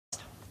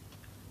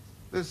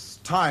This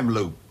time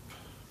loop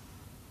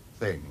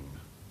thing.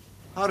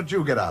 How did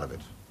you get out of it?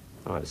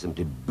 Oh, I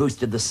simply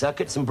boosted the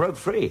circuits and broke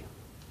free.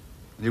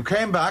 You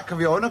came back of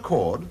your own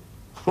accord?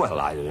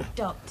 Well,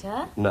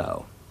 Doctor?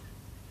 No.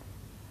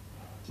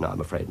 No,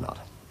 I'm afraid not.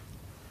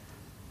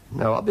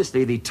 No,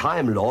 obviously the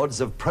Time Lords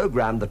have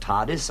programmed the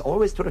TARDIS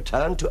always to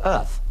return to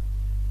Earth.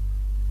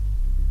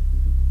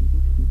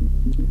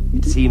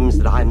 It seems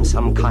that I'm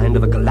some kind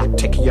of a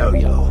galactic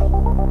yo-yo.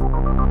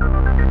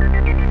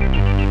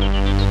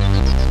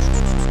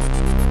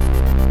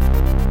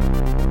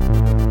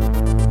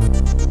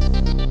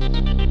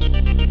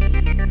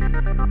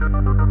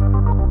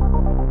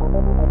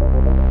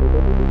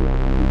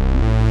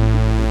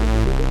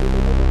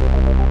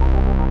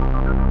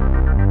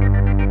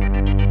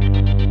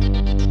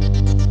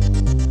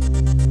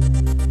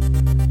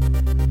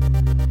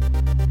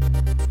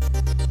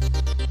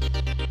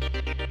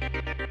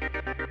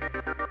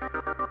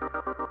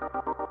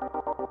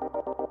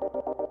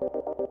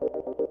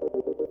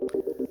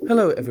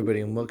 Hello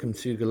everybody and welcome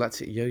to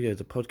Galactic Yo-Yo,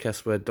 the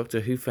podcast where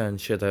Doctor Who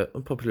fans share their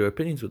unpopular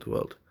opinions with the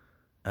world,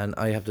 and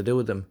I have to deal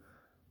with them.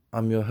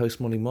 I'm your host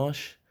Molly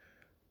Marsh,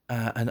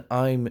 and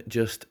I'm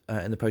just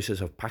in the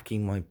process of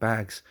packing my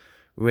bags,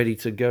 ready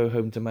to go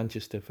home to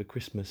Manchester for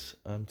Christmas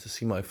to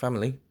see my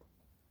family.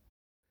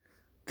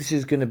 This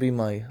is going to be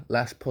my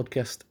last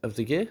podcast of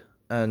the year,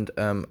 and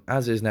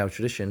as is now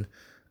tradition,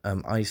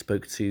 I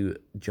spoke to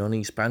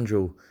Johnny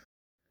Spandrel.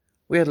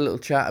 We had a little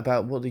chat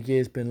about what the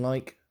year's been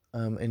like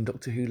in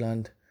Doctor Who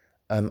land,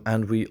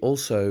 and we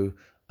also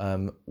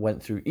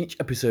went through each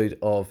episode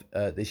of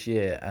this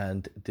year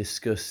and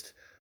discussed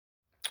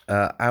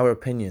our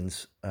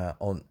opinions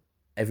on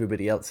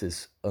everybody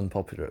else's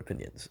unpopular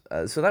opinions.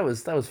 So that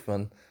was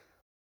fun.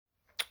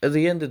 At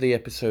the end of the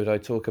episode, I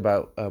talk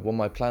about what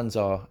my plans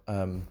are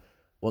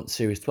once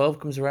Series 12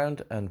 comes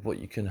around and what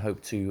you can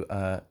hope to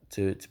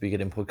be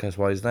getting podcast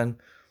wise then.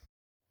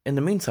 In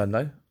the meantime,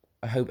 though,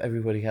 I hope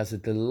everybody has a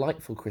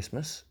delightful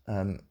Christmas.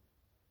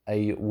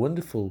 A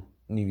wonderful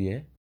New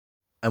Year.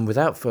 And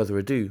without further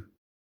ado,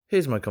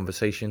 here's my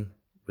conversation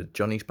with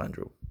Johnny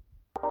Spandrel.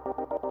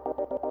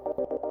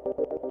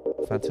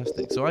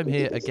 Fantastic. So I'm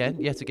here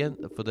yet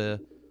again, for the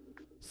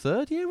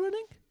third year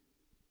running?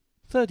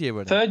 Third year.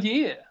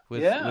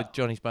 With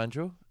Johnny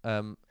Spandrel.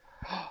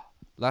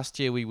 Last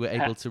year we were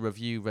able to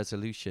review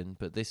Resolution,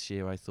 but this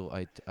year I thought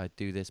I'd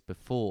do this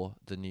before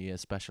the New Year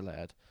special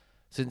aired.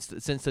 Since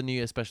the New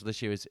Year special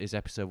this year is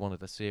episode 1 of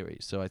the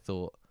series, so I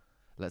thought,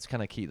 let's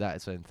kind of keep that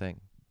its own thing.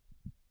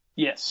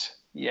 Yes.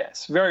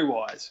 Very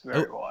wise.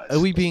 Wise. Are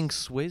we being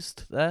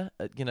swizzed there?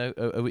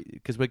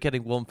 Because we're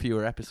getting one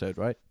fewer episode,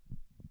 right?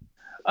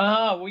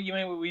 Well, you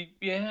mean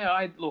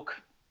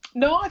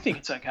No, I think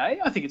it's okay.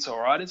 I think it's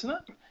all right, isn't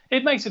it?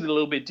 It makes it a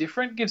little bit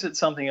different, gives it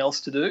something else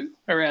to do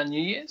around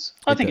New Year's.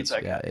 I think it's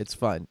okay. Yeah, it's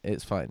fine.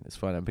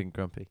 I'm being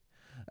grumpy.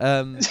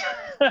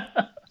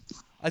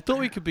 I thought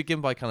we could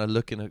begin by kind of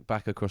looking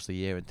back across the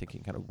year and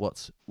thinking kind of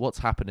what's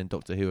happened in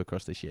Doctor Who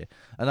across this year.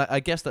 And I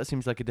guess that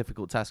seems like a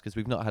difficult task because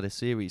we've not had a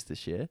series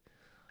this year.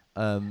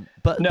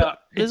 But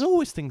there's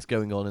always things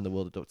going on in the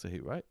world of Doctor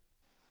Who, right?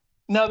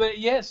 No, but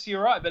yes,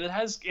 you're right. But it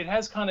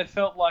has kind of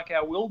felt like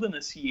our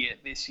wilderness year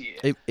this year.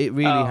 It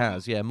really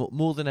has, yeah,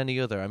 more than any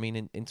other. I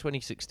mean, in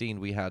 2016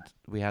 we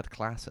had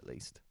Class at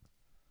least.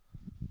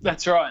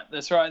 That's right.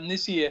 And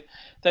this year,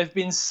 they've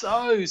been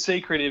so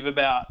secretive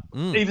about,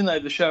 even though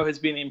the show has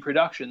been in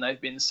production, they've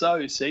been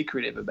so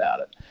secretive about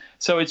it.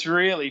 So it's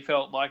really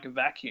felt like a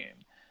vacuum.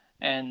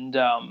 And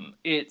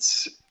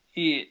it's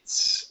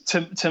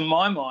to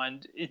my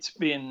mind, it's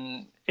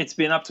been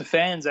up to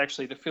fans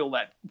actually to fill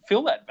that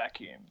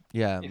vacuum.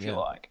 Yeah, if you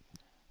like.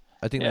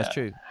 I think that's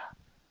true.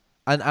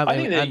 And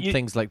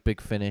things like Big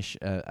Finish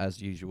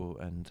as usual,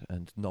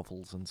 and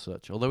novels and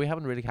such. Although we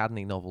haven't really had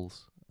any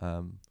novels.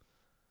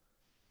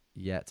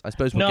 Yet I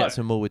suppose we'll get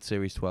some more with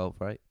Series 12,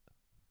 right?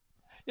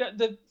 Yeah,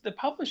 the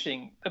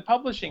publishing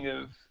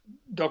of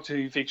Doctor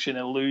Who fiction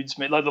eludes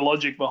me. Like the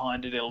logic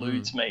behind it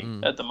eludes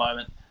me at the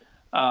moment.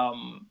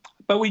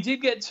 But we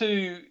did get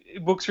to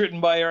books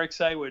written by Eric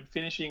Saward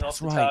finishing off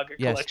the Target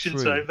collection,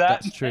 true. so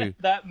that's true.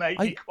 That made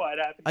me quite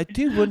happy. I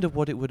do wonder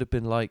what it would have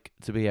been like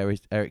to be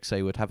Eric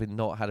Saward, having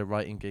not had a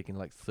writing gig in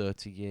like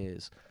 30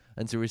 years,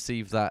 and to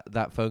receive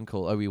that phone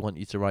call. Oh, we want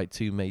you to write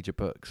 2 major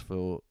books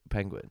for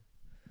Penguin.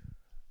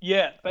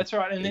 Yeah, that's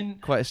right. And then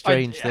quite a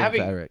strange thing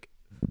for Eric.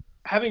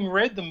 Having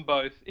read them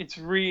both, it's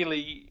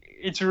really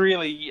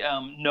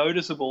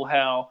noticeable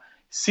how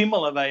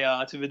similar they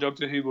are to the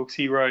Doctor Who books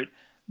he wrote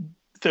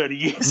 30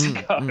 years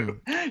ago.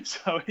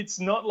 So it's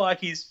not like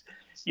he's,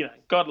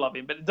 God love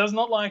him, but it does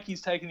not like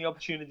he's taken the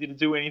opportunity to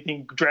do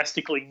anything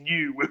drastically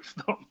new with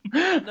them.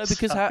 No,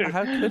 because how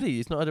could he?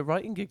 He's not had a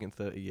writing gig in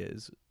 30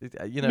 years.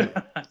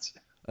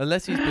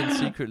 Unless he's been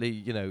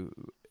secretly,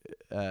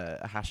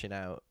 hashing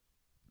out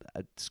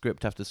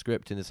script after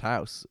script in his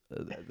house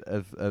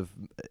of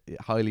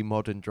highly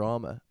modern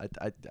drama.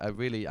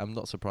 I'm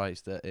not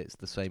surprised that it's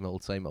the same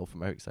old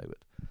from Eric Saward.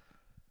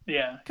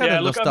 Yeah, kind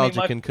of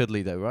nostalgic and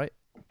cuddly though, right?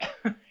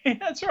 Yeah,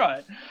 that's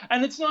right.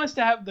 And it's nice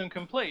to have them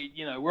complete.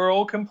 You know, we're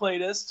all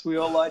completists. We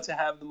all like to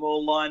have them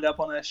all lined up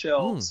on our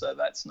shelves, so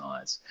that's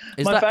nice.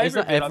 Is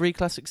that every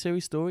classic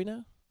series story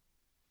now?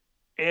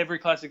 Every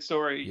classic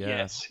story,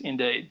 yes,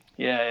 indeed.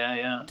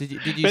 Yeah. Did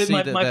you see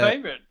my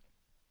favorite?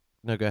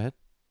 No, go ahead.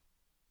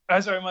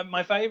 Sorry,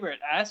 my favorite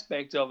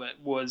aspect of it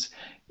was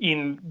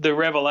in the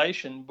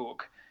Revelation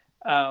book,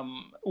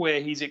 where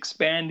he's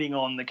expanding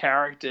on the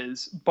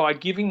characters by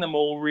giving them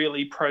all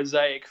really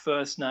prosaic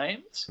first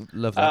names.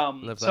 Love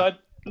that.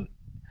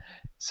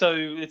 So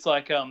it's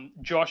like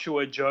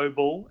Joshua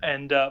Jobel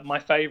and my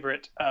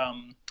favorite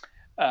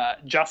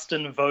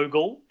Justin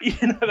Vogel. You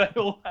know,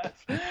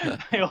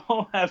 they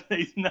all have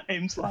these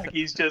names like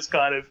he's just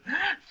kind of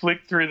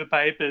flicked through the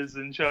papers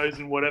and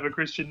chosen whatever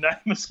Christian name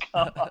has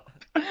come up.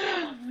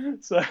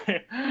 So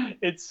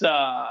it's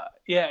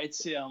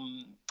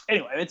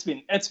anyway,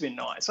 it's been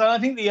nice. So I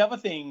think the other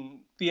thing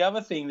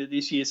that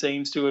this year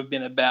seems to have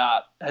been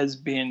about has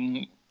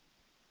been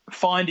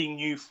finding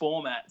new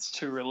formats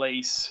to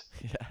release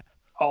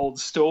old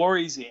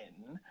stories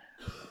in,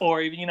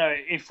 or even, you know,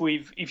 if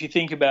you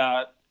think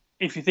about,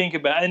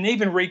 and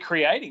even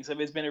recreating. So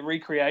there's been a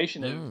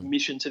recreation of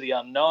Mission to the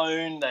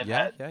Unknown. They've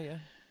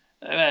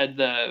had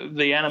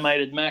the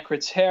animated Macra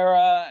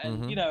Terror,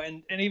 and you know,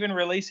 and even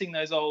releasing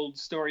those old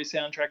story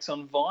soundtracks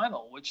on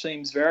vinyl, which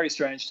seems very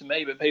strange to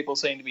me, but people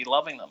seem to be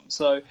loving them.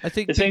 So I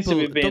think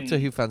Doctor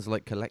Who fans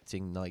like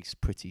collecting nice,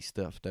 pretty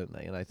stuff, don't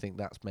they? And I think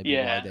that's maybe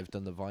why they've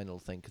done the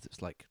vinyl thing, because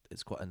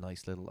it's quite a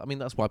nice little. I mean,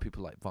 that's why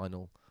people like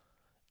vinyl,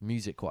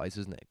 music-wise,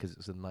 isn't it? Because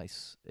it's a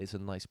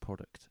nice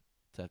product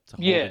to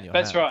hold in your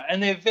hand. Right,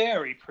 and they're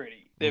very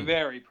pretty. They're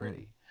very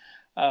pretty.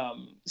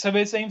 So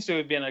there seems to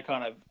have been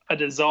a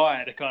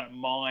desire to kind of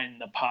mine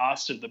the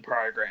past of the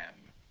program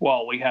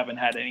while we haven't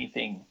had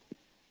anything.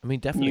 I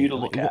mean, definitely new to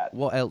look at.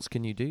 What else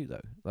can you do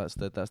though? That's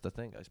the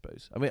thing, I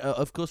suppose. I mean,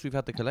 of course, we've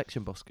had the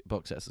collection box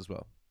sets as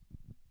well.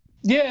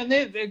 Yeah, and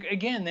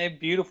they're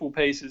beautiful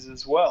pieces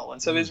as well.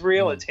 And so there's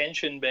real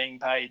attention being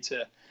paid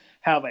to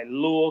how they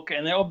look.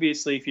 And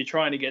obviously, if you're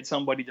trying to get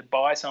somebody to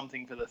buy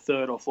something for the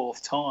third or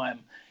fourth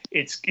time,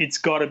 it's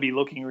got to be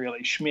looking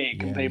really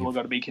schmick, and people have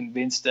got to be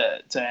convinced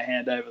to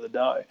hand over the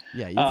dough.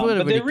 Yeah, you've got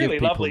to really give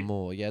people lovely.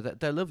 more. Yeah,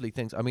 they're lovely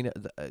things. I mean,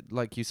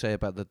 like you say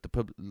about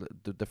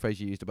the phrase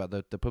you used about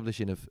the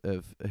publishing of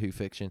Who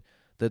fiction,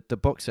 the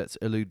box sets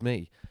elude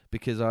me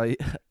because I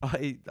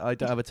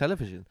don't have a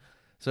television,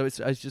 so it's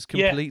just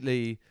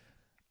completely.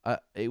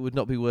 It would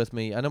not be worth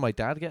me. I know my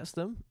dad gets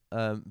them,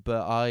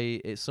 but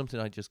it's something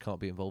I just can't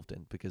be involved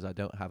in because I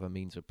don't have a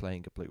means of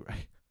playing a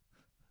Blu-ray.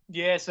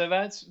 Yeah, so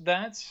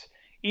that's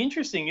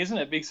interesting, isn't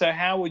it? Because so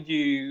how would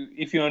you,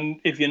 if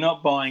you're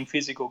not buying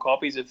physical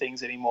copies of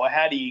things anymore,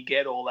 how do you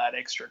get all that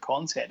extra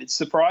content? It's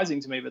surprising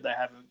to me that they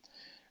haven't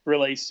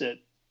released it,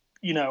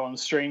 you know, on a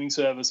streaming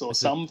service or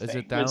something. As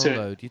a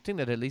download, you'd think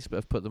they'd at least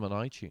have put them on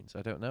iTunes.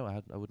 I don't know.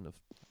 I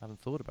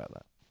haven't thought about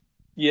that.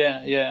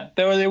 Yeah.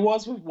 There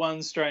was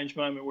one strange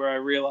moment where I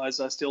realised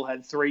I still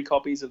had 3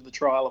 copies of The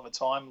Trial of a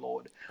Time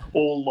Lord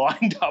all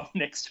lined up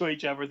next to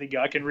each other, thinking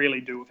I can really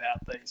do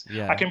without these.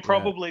 I can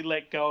probably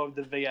let go of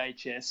the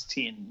VHS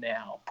tin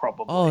now,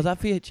 probably. Oh,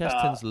 that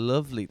VHS tin's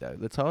lovely, though.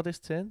 The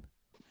TARDIS tin?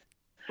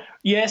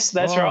 Yes,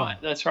 that's right.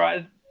 That's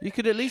right. You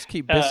could at least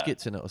keep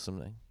biscuits in it or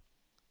something.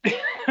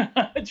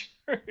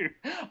 True.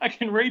 I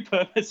can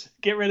repurpose,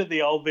 get rid of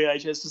the old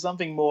VHS to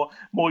something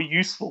more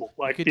useful.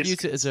 Like you could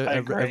use it as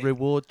a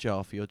reward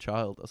jar for your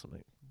child or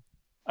something.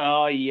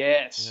 Oh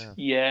yes,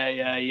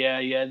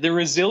 yeah. The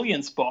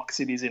resilience box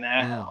it is in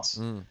our house.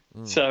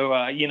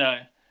 So you know,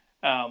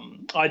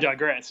 I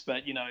digress.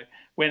 But you know,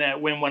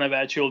 when one of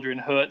our children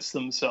hurts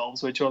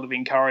themselves, we're sort of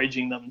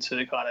encouraging them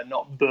to kind of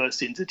not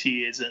burst into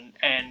tears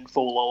and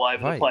fall all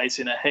over the place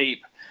in a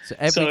heap. So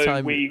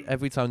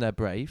every time they're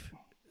brave,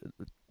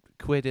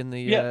 quid in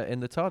the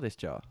TARDIS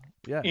jar.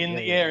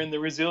 In the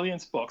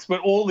resilience box.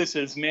 But all this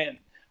has meant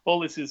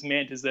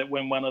is that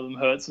when one of them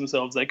hurts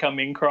themselves, they come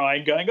in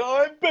crying, going,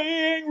 "I'm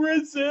being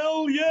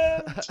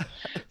resilient."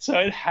 So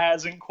it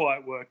hasn't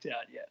quite worked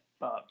out yet,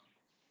 but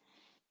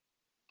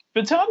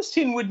TARDIS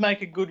tin would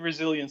make a good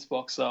resilience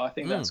box, though. I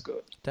think that's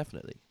good.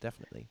 Definitely.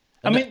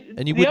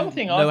 And you wouldn't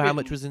know how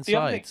much was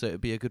inside, so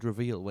it'd be a good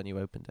reveal when you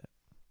opened it.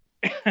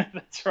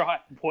 That's right.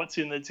 What's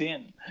in the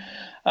tin?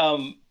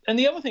 And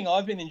the other thing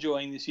I've been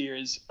enjoying this year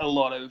is a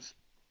lot of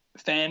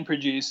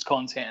fan-produced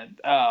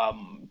content,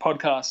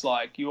 podcasts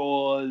like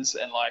yours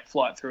and like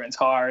Flight Through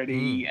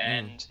Entirety,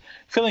 and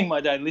filling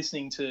my day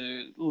listening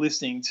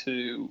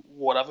to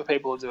what other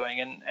people are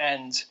doing,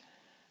 and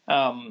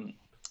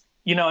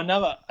you know,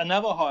 another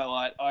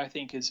highlight I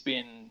think has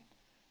been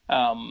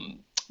the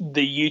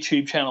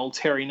YouTube channel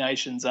Terry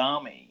Nation's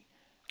Army.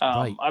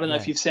 I don't know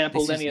if you've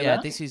sampled any of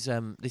that. This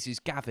is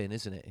Gavin,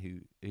 isn't it?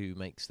 Who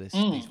makes these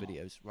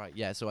videos? Right.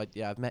 Yeah. So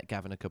I've met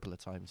Gavin a couple of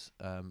times.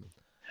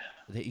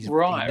 He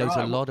knows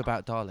a lot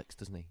about Daleks,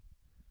 doesn't he?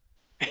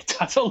 It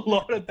does a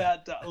lot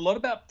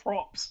about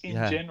props in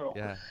general.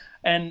 Yeah.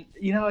 And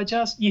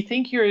you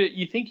think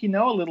you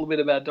know a little bit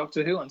about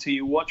Doctor Who until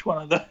you watch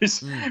one of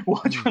those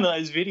one of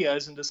those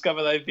videos and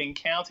discover they've been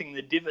counting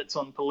the divots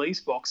on police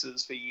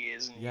boxes for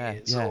years and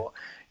years, or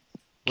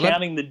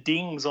counting the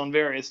dings on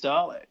various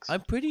Daleks.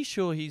 I'm pretty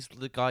sure he's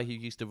the guy who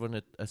used to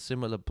run a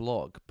similar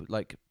blog, but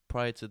like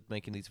prior to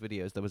making these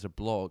videos, there was a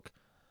blog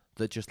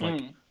that just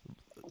like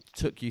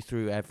took you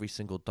through every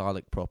single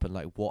Dalek prop and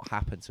like what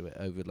happened to it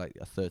over like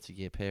a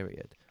 30-year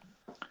period,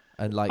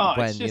 and like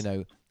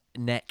when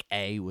neck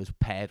A was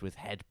paired with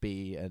head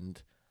B, and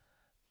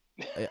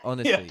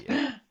honestly,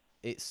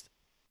 it's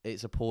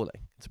appalling,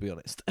 to be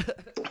honest.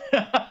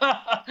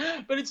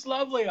 But it's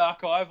lovely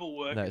archival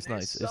work. No, it's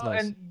nice. It's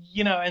nice. And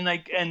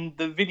and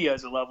the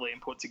videos are lovely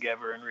and put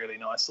together and really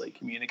nicely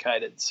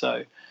communicated.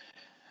 So,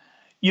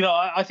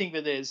 I think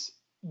that there's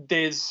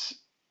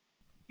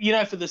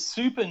for the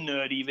super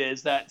nerdy,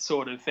 there's that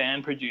sort of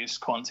fan produced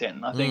content,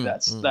 and I think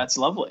that's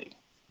lovely.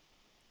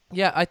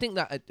 Yeah, I think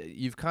that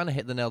you've kind of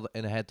hit the nail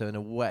in the head, though, in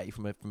a way,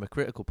 from a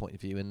critical point of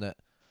view, in that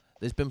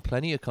there's been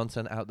plenty of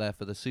content out there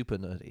for the super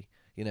nerdy.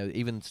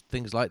 Even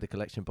things like the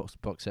collection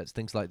box sets,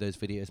 things like those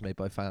videos made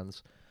by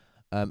fans,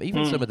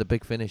 even some of the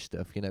Big Finish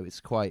stuff. It's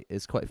quite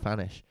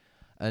fanish,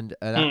 and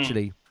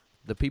actually,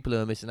 the people who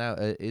are missing out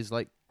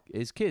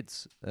is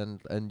kids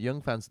and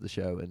young fans of the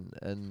show,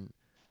 and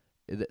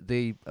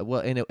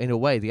in a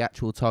way, the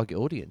actual target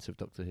audience of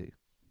Doctor Who.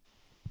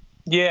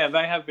 Yeah,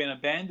 they have been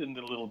abandoned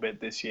a little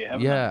bit this year,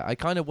 haven't they? Yeah, I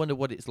kind of wonder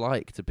what it's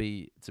like to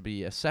be a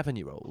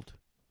 7-year-old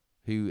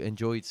who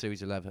enjoyed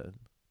Series 11,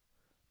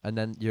 and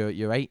then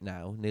you're 8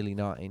 now, nearly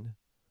 9,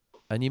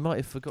 and you might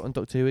have forgotten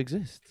Doctor Who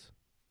exists.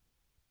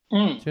 Do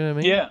you know what I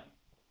mean? Yeah.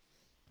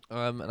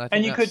 And I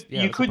think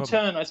you could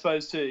turn, I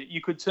suppose,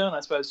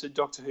 to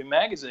Doctor Who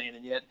magazine,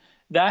 and yet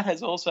that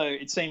has also,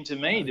 it seemed to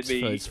me, to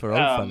be it's for old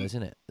fun,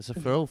 isn't it? It's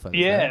for old fun.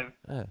 Yeah.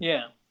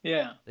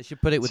 They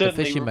should put it with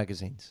certainly the fishing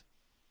magazines.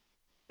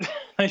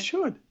 They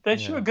should,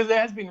 because it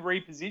has been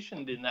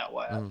repositioned in that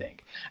way, I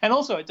think. And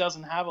also, it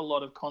doesn't have a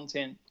lot of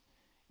content.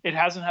 It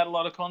hasn't had a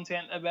lot of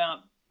content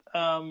about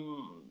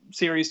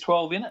Series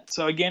 12 in it.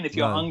 So again, if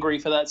you're hungry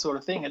for that sort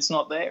of thing, it's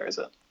not there, is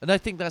it? And I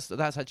think that's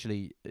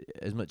actually,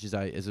 as much as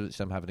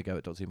I'm having a go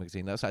at Doctor Who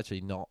magazine, that's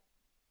actually not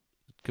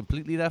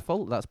completely their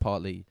fault. That's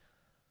partly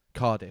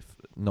Cardiff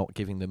not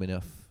giving them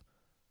enough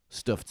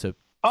stuff to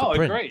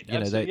print. Agreed.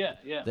 Absolutely,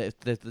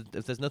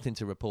 if there's nothing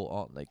to report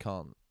on, they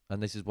can't.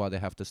 And this is why they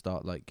have to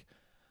start like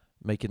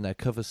making their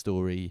cover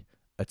story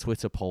a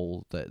Twitter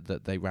poll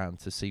that they ran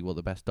to see what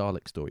the best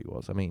Dalek story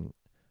was. I mean,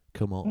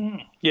 come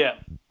on.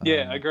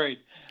 Agreed.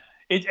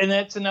 And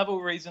that's another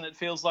reason it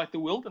feels like the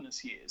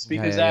Wilderness years,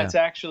 because that's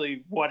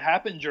actually what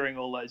happened during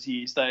all those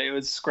years. They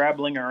was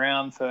scrabbling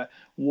around for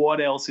what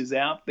else is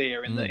out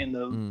there in the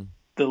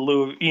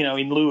lieu,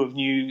 in lieu of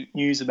new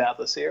news about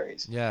the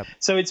series. Yeah.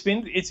 So it's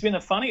been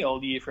a funny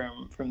old year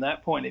from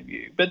that point of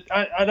view. But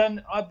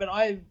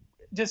I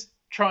just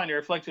trying to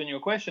reflect on your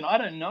question, I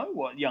don't know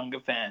what younger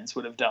fans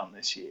would have done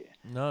this year.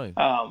 No.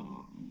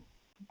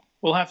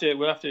 We'll have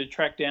to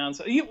track down.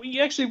 So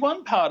you actually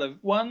one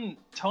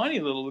tiny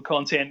little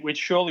content which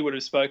surely would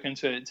have spoken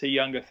to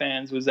younger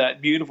fans was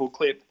that beautiful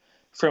clip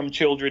from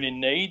Children in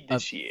Need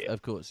this year.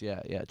 Of course, yeah,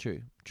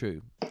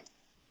 true.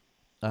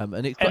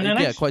 And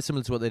it's quite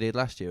similar to what they did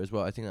last year as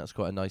well. I think that's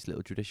quite a nice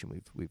little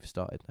tradition we've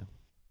started now.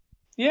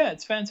 Yeah,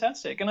 it's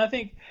fantastic. And I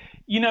think,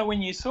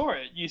 when you saw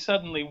it, you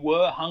suddenly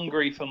were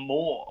hungry for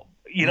more.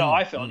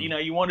 I felt,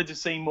 you wanted to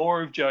see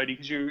more of Jodie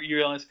because you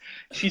realize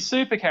she's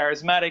super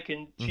charismatic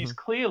and she's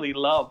clearly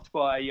loved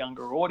by a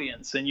younger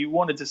audience, and you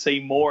wanted to see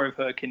more of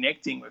her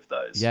connecting with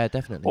those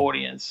definitely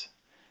audience.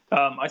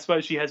 I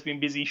suppose she has been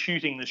busy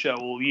shooting the show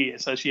all year,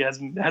 so she has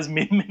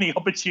many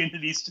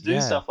opportunities to do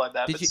stuff like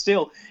that.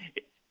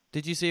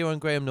 Did you see her on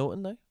Graham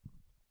Norton, though?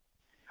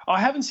 I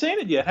haven't seen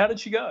it yet. How did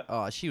she go?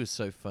 Oh, she was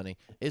so funny.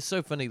 It's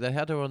so funny. They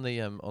had her on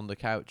the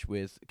couch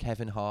with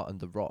Kevin Hart and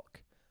The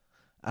Rock.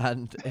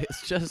 And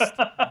it's just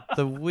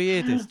the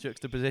weirdest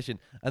juxtaposition.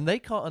 And they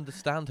can't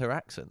understand her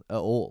accent at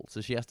all. So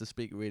she has to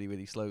speak really,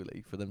 really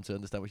slowly for them to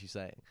understand what she's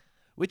saying.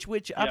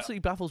 Which absolutely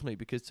baffles me,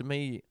 because to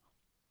me,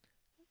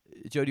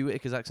 Jodie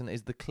Whittaker's accent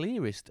is the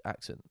clearest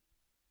accent.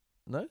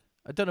 No?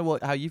 I don't know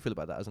how you feel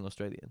about that as an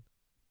Australian.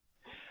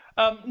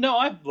 No,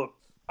 I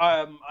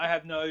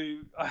have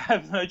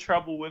no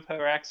trouble with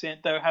her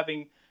accent, though,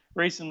 having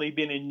recently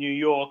been in New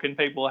York and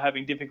people are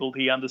having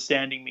difficulty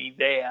understanding me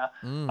there.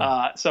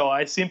 So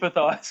I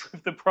sympathise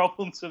with the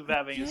problems of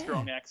having a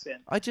strong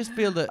accent. I just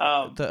feel that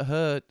that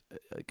her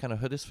kind of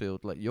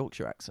Huddersfield, like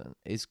Yorkshire accent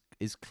is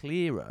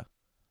clearer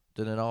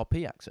than an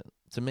RP accent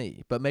to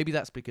me. But maybe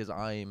that's because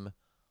I'm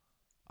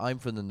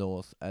from the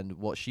north, and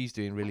what she's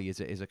doing really is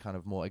a kind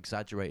of more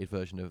exaggerated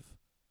version of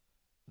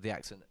the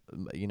accent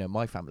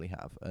my family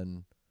have.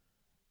 And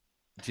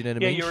do you know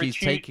what I mean? She's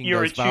taking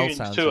those vowel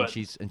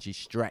sounds and she's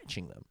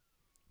stretching them.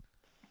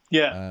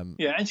 Yeah,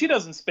 and she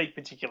doesn't speak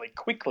particularly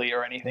quickly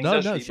or anything. No,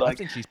 I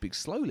think she speaks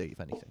slowly, if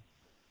anything.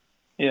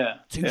 Yeah,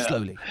 too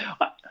slowly.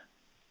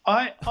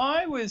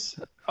 I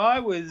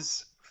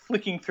was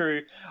flicking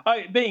through.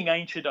 Being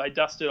ancient, I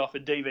dusted off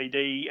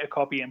a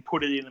copy and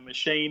put it in a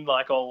machine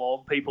like all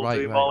old people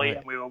do, Molly. Right.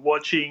 And we were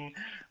watching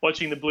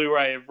the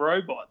Blu-ray of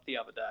Robot the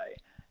other day,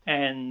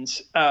 and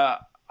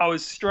I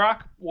was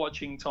struck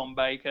watching Tom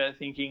Baker,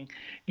 thinking,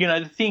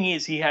 the thing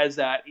is, he has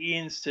that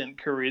instant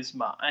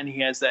charisma and he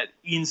has that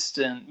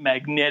instant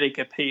magnetic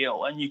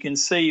appeal, and you can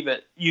see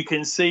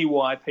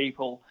why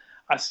people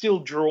are still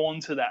drawn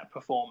to that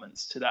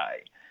performance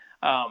today.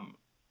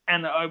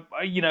 And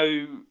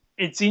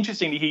it's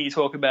interesting to hear you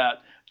talk about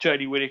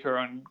Jodie Whittaker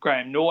and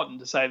Graham Norton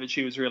to say that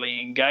she was really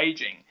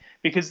engaging,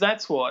 because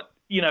that's what,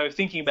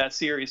 thinking about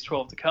Series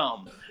 12 to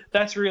come,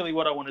 that's really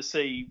what I want to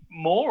see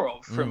more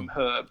of from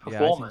her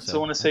performance. Yeah, I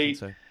want to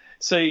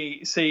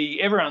see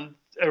everyone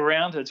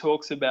around her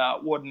talks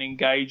about what an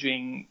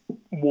engaging,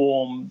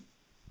 warm,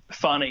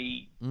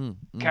 funny,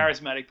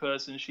 charismatic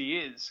person she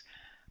is.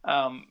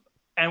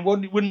 And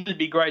wouldn't it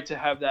be great to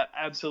have that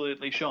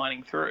absolutely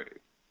shining through?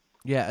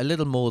 Yeah, a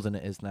little more than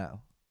it is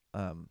now.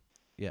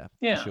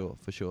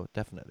 For sure,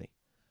 definitely.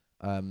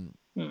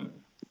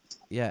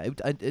 Yeah,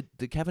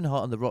 the Kevin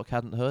Hart and The Rock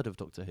hadn't heard of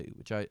Doctor Who,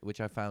 which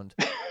I found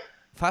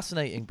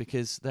fascinating,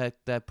 because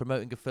they're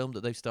promoting a film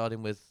that they've starred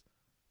in with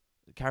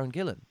Karen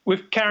Gillan.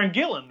 With Karen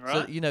Gillan,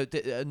 right? So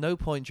at no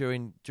point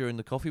during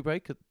the coffee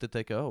break did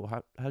they go, "Oh,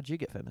 how did you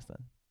get famous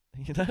then?"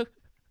 I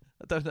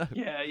don't know.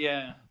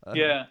 Yeah.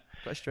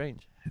 Quite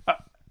strange.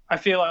 I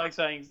feel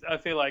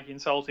like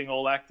insulting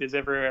all actors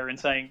everywhere and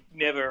saying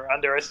never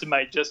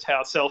underestimate just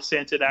how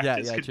self-centered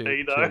actors could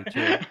be, though.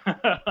 True. Yeah,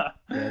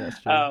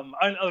 that's true.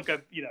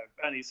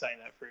 Only saying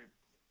that through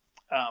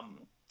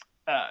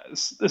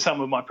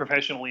some of my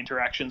professional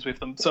interactions with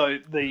them. So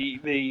the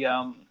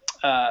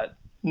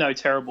no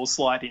terrible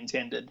slight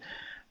intended.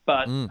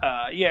 But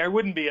it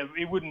wouldn't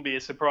be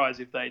a surprise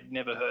if they'd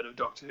never heard of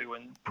Doctor Who,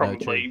 and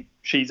probably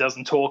she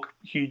doesn't talk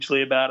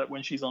hugely about it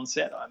when she's on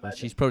set, I imagine. Well,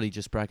 she's probably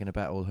just bragging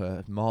about all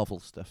her Marvel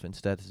stuff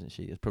instead, isn't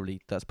she?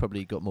 That's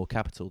probably got more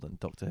capital than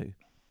Doctor Who.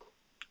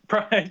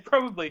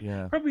 Probably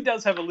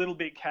does have a little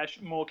bit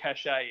more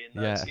cachet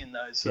in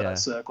those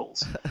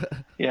circles.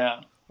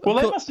 Yeah. Well,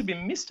 they must have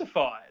been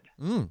mystified.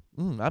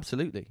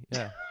 Absolutely.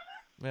 Yeah.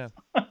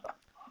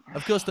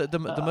 Of course,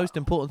 the most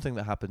important thing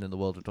that happened in the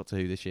world of Doctor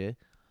Who this year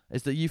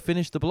is that you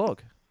finished the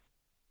blog.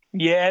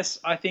 Yes,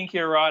 I think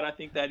you're right. I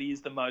think that is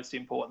the most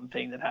important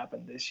thing that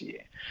happened this year.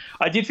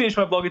 I did finish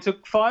my blog. It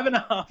took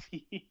 5.5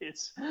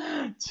 years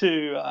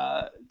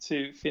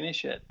to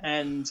finish it,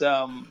 and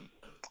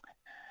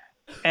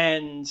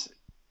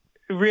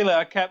really,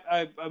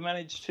 I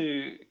managed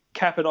to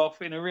cap it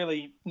off in a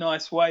really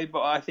nice way.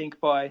 But I think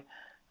by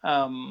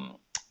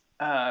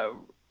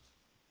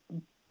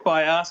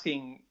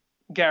asking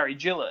Gary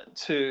Gillett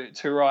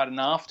to write an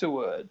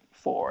afterword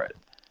for it.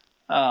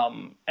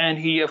 And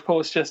he, of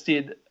course, just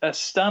did a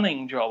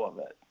stunning job of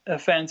it, a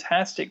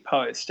fantastic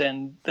post,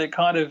 and that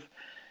kind of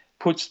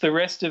puts the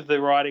rest of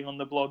the writing on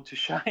the blog to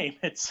shame.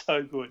 It's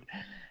so good.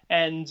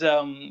 And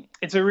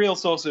it's a real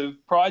source of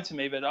pride to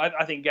me, but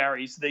I think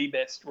Gary's the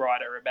best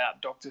writer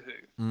about Doctor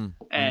Who.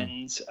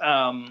 And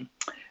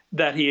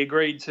that he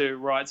agreed to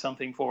write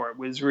something for it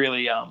was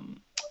really,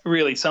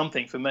 really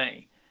something for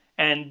me.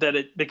 And that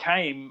it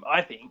became,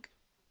 I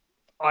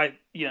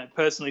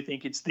personally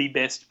think it's the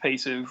best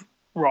piece of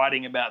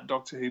writing about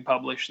Doctor Who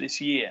published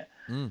this year.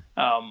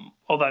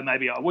 Although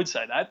maybe I would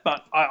say that,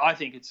 but I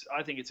think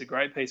it's a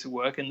great piece of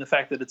work, and the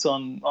fact that it's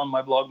on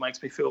my blog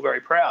makes me feel very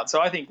proud.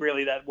 So I think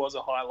really that was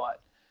a highlight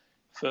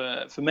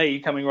for me,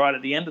 coming right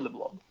at the end of the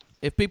blog.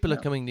 If people are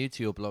coming new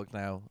to your blog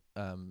now,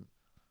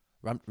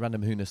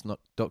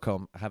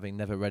 randomwhoness.com, having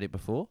never read it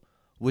before,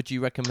 would you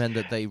recommend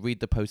that they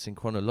read the posts in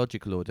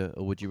chronological order,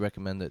 or would you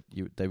recommend that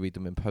they read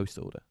them in post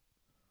order?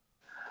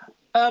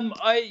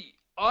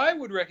 I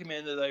would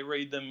recommend that they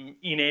read them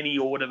in any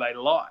order they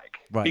like,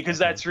 because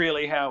that's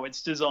really how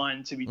it's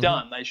designed to be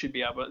done. They should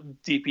be able to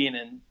dip in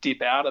and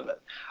dip out of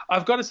it.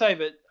 I've got to say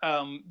that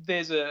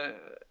there's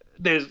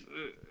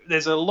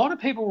a lot of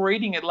people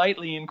reading it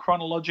lately in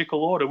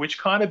chronological order, which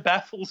kind of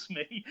baffles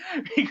me,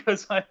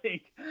 because I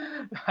think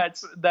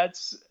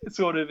that's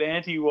sort of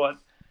anti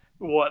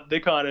what the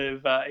kind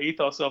of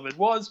ethos of it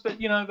was, but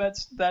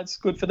that's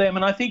good for them.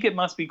 And I think it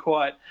must be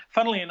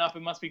funnily enough,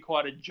 it must be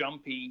quite a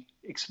jumpy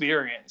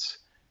experience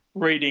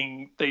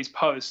reading these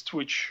posts,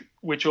 which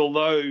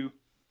although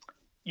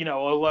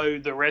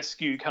the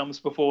rescue comes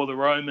before the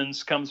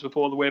Romans, comes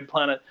before the Web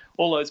Planet,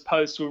 all those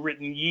posts were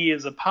written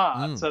years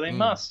apart, so they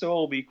must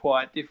all be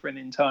quite different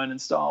in tone and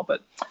style.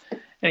 But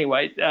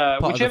anyway,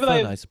 whichever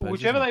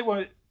they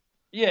want.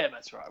 Yeah,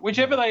 that's right.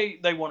 Whichever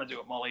they want to do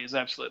it, Molly, is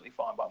absolutely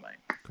fine by me.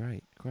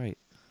 Great.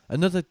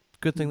 Another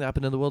good thing that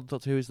happened in the world of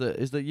Doctor Who is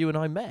that you and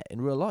I met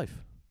in real life.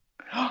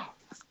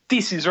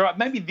 This is right.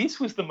 Maybe this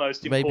was the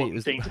most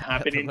important thing to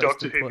happen in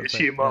Doctor Who this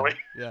year, Molly.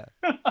 Yeah.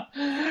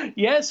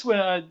 Yes, when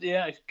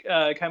I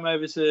came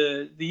over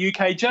to the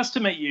UK just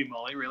to meet you,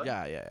 Molly. Really?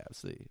 Yeah,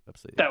 absolutely.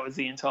 That was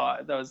the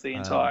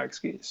entire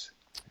excuse.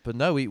 But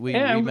no, we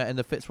met in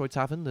the Fitzroy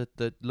Tavern,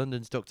 the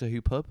London's Doctor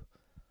Who pub.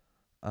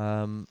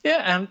 And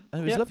it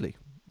was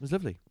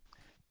lovely.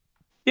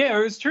 Yeah,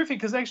 it was terrific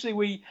because actually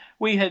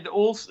we had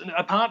also,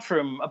 apart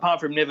from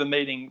never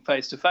meeting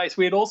face to face,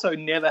 we had also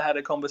never had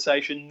a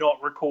conversation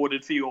not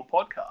recorded for your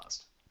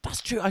podcast.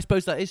 That's true. I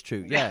suppose that is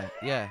true. Yeah.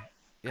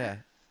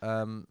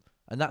 And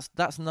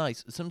that's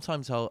nice.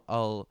 Sometimes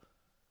I'll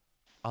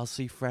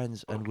see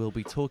friends and we'll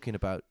be talking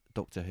about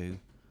Doctor Who,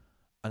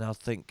 and I'll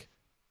think,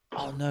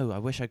 oh no, I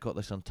wish I got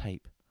this on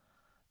tape.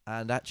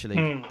 And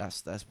actually,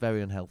 that's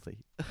very unhealthy.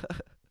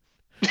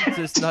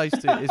 So it's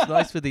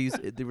nice for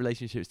the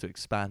relationships to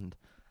expand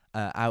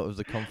out of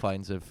the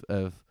confines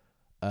of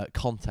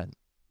content,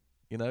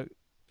 you know.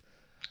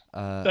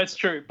 That's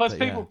true. Plus,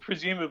 people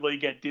presumably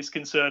get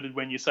disconcerted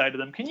when you say to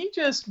them, "Can you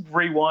just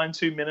rewind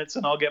 2 minutes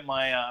and I'll get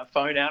my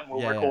phone out and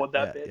we'll record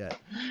that bit." Yeah,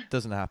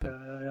 doesn't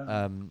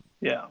happen.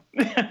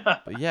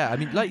 But yeah, I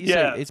mean, like you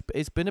say,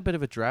 it's been a bit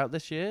of a drought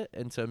this year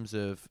in terms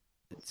of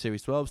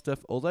Series 12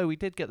 stuff. Although we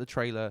did get the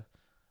trailer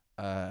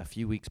a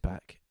few weeks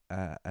back,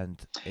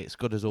 and it's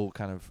got us all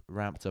kind of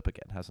ramped up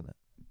again, hasn't it?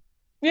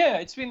 Yeah,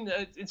 it's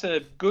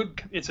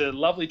a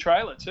lovely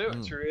trailer too.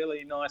 It's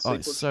really nicely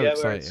put so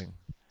together. Exciting.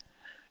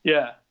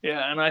 Yeah,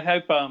 and I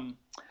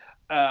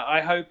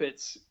hope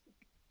it's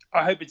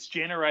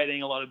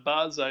generating a lot of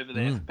buzz over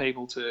there for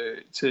people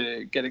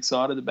to get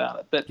excited about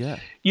it. But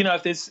you know,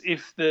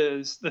 if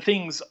there's the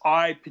things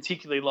I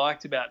particularly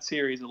liked about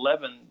Series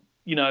 11,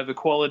 you know, the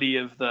quality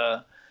of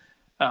the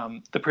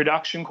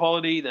production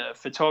quality, the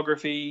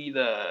photography,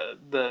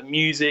 the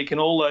music,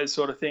 and all those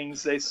sort of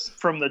things.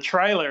 From the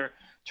trailer,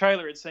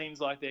 it seems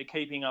like they're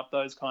keeping up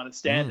those kind of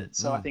standards.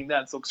 So I think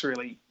that looks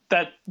really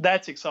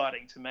that's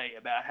exciting to me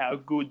about how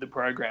good the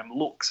program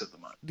looks at the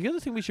moment. The other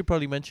thing we should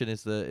probably mention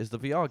is the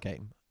VR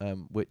game,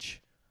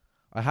 which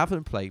I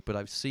haven't played, but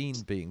I've seen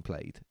being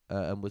played,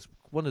 and was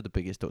one of the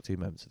biggest Doctor Who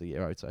moments of the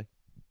year, I would say.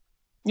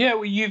 Yeah,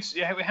 well,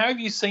 how have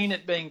you seen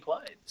it being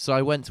played? So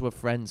I went to a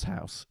friend's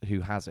house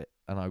who has it,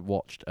 and I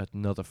watched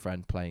another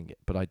friend playing it,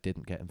 but I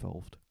didn't get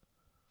involved.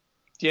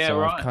 Yeah, so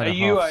right. I've kind of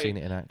half seen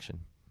it in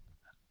action.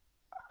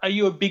 Are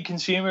you a big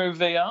consumer of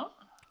VR?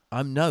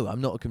 I'm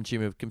not a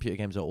consumer of computer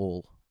games at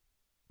all.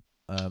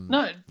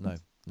 No,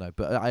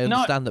 but I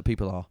understand that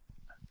people are.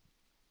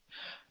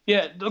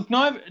 Yeah, look,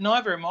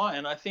 neither am I,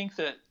 and I think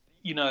that,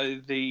 you know,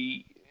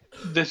 the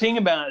thing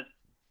about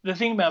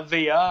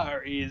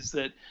VR is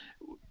that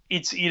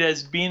it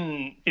has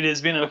been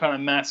a kind of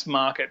mass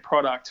market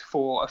product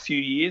for a few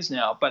years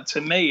now, but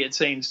to me it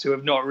seems to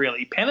have not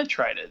really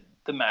penetrated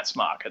the mass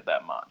market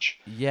that much.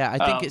 Yeah,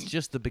 I think it's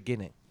just the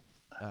beginning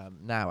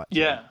now.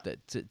 Actually. Yeah.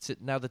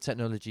 Now the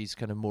technology is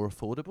kind of more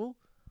affordable.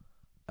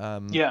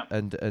 And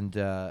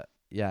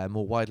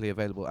more widely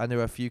available, and there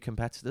are a few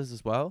competitors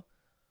as well.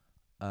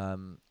 I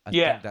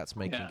think that's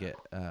making it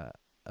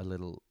a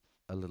little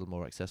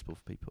more accessible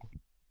for people.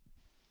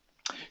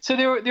 So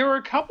there were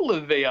a couple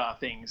of VR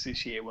things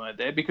this year, weren't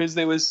there? Because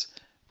there was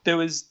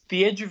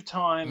The Edge of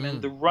Time and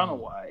The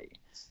Runaway.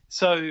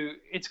 So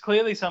it's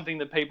clearly something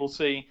that people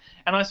see.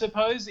 And I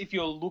suppose if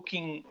you're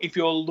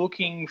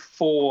looking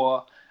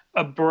for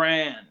a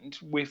brand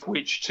with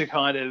which to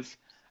kind of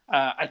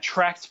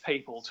attract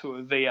people to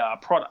a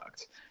VR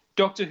product,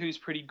 Doctor Who's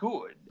pretty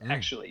good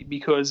actually,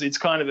 because it's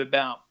kind of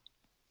about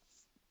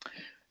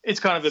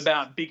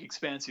big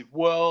expansive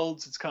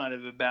worlds. It's kind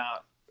of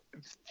about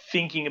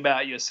thinking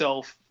about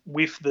yourself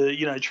with the,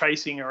 you know,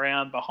 tracing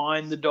around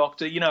behind the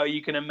Doctor. You know,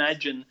 you can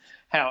imagine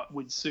how it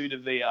would suit a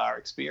VR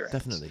experience.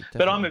 Definitely.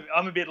 But I'm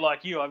a bit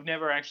like you. I've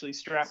never actually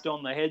strapped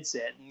on the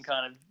headset and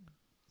kind of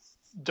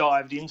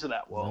dived into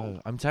that world.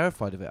 No, I'm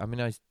terrified of it. I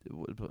mean,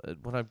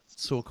 when I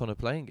saw Connor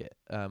playing it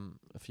a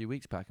few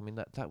weeks back, I mean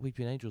that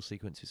Weeping Angel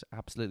sequence is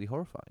absolutely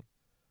horrifying.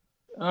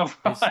 Oh,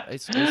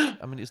 right.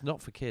 I mean, it's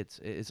not for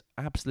kids. It is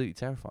absolutely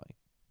terrifying.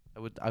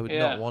 I would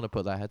not want to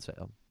put that headset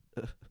on.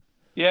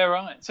 Yeah,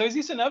 right. So is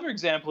this another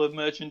example of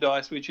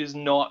merchandise which is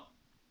not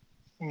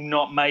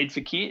made for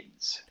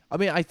kids? I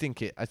mean, I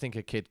think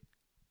a kid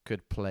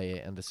could play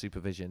it under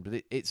supervision,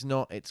 but it's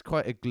not. It's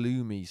quite a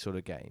gloomy sort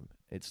of game.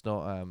 It's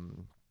not.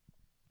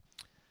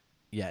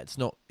 It's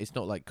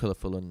not like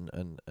colourful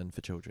and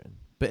for children.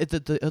 But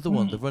the other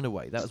one, The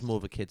Runaway, that was more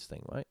of a kids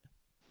thing, right?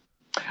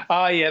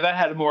 Oh yeah, that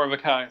had more of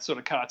a sort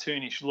of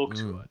cartoonish look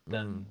to it.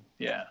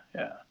 Yeah.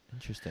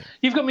 Interesting.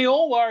 You've got me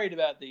all worried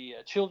about the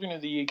children of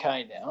the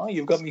UK now.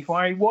 You've got me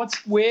worried.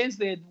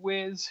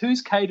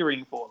 Who's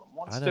catering for them?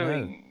 What's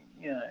doing?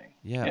 You know.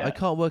 Yeah, I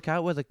can't work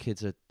out whether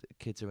kids are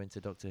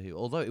into Doctor Who.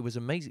 Although it was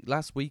amazing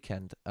last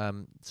weekend,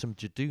 some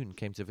Jadoon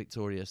came to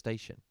Victoria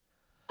Station,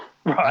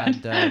 right?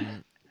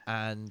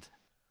 And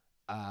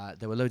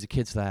there were loads of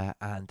kids there,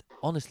 and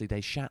honestly,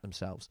 they shat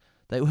themselves.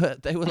 They were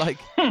like.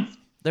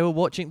 They were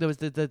watching. There's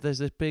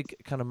this big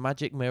kind of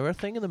magic mirror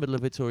thing in the middle of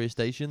Victoria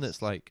Station.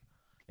 That's like,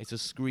 it's a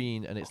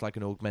screen and it's like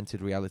an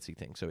augmented reality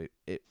thing. So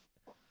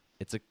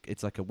it's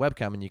like a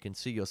webcam and you can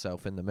see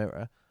yourself in the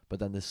mirror. But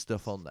then there's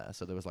stuff on there.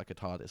 So there was like a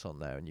TARDIS on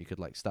there, and you could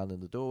like stand in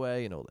the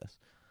doorway and all this.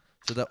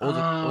 So that all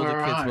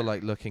the kids were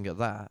like looking at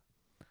that,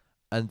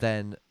 and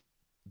then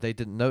they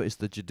didn't notice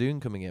the Jadoon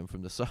coming in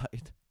from the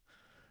side.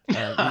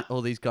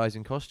 All these guys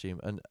in costume,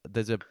 and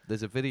there's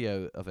a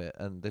video of it,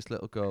 and this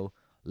little girl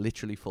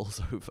literally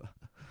falls over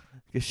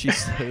because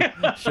she's so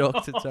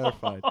shocked and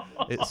terrified.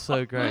 It's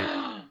so great.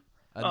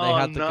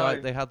 And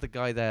they had the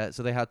guy there.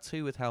 So they had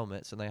two with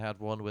helmets, and they had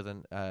one with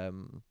an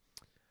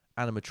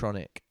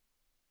animatronic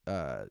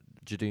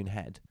Jadoon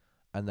head,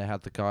 and they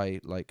had the guy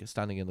like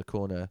standing in the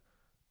corner,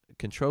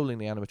 controlling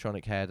the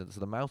animatronic head, and so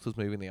the mouth was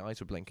moving, the eyes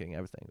were blinking,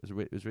 everything.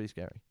 It was really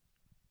scary.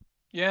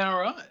 Yeah,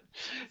 all right.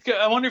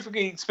 I wonder if we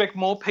can expect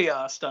more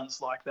PR stunts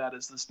like that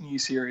as this new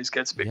series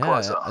gets a bit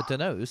closer. I don't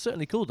know. It was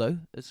certainly cool, though.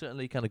 It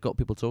certainly kind of got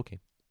people talking.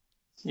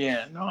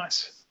 Yeah,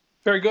 nice.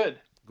 Very good.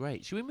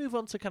 Great. Should we move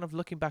on to kind of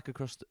looking back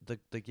across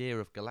the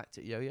year of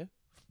Galactic Yo-Yo?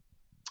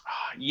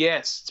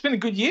 Yes. It's been a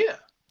good year.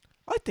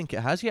 I think it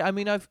has, yeah. I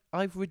mean,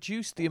 I've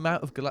reduced the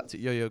amount of Galactic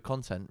Yo-Yo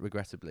content,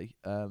 regrettably,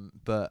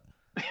 but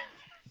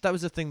that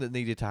was a thing that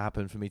needed to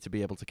happen for me to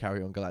be able to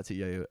carry on Galactic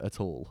Yo-Yo at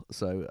all.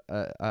 So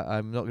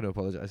I'm not going to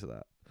apologise for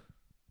that.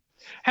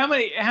 How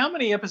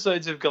many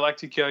episodes of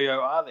Galactic Yo-Yo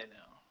are there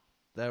now?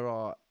 There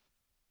are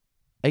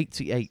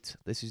 88.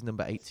 This is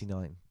number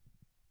 89.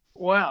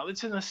 Wow,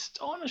 it's an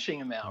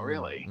astonishing amount,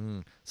 really.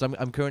 So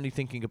I'm currently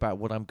thinking about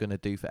what I'm going to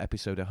do for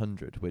episode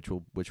 100, which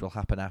will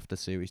happen after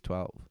series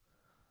 12.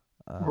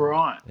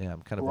 Right. Yeah,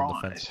 I'm kind of on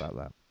the fence about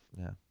that.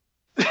 Yeah.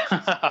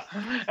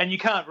 And you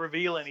can't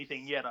reveal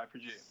anything yet, I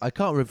presume. I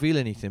can't reveal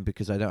anything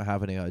because I don't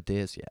have any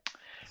ideas yet.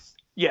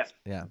 Yeah.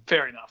 Yeah.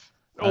 Fair enough.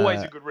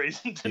 Always a good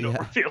reason to not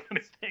reveal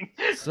anything.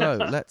 So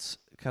let's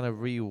kind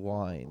of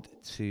rewind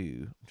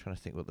to. I'm trying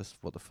to think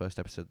what the first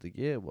episode of the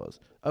year was.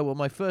 Oh well,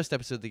 my first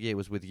episode of the year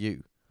was with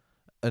you,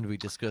 and we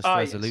discussed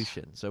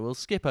resolution. Yes. So we'll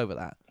skip over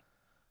that,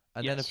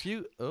 and then a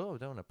few. Oh, I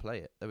don't want to play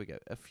it. There we go.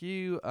 A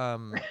few.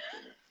 No,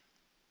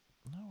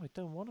 I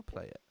don't want to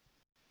play it.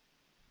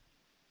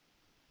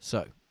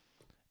 So,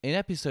 in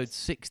episode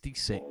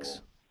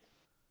 66,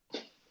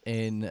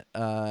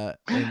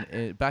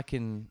 back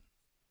in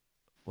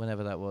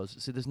whenever that was.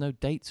 See, there's no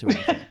dates or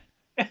anything.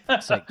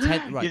 It's like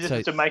 10. Right, you just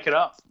have to make it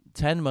up.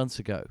 10 months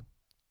ago,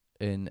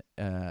 I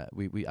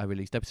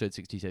released episode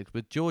 66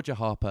 with Georgia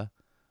Harper,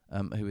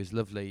 who is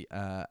lovely,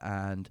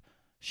 and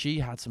she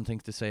had some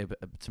things to say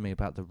to me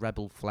about the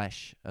Rebel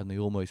Flesh and the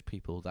Almost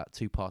People, that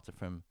two-parter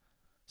from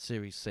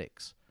Series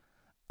 6.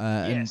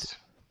 Yes.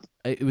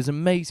 And it was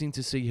amazing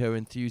to see her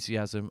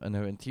enthusiasm,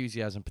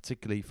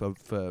 particularly for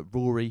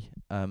Rory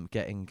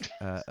getting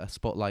a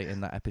spotlight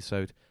in that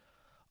episode.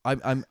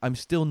 I'm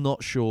still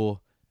not sure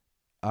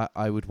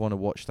I would want to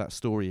watch that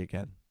story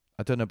again.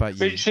 I don't know about you.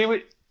 But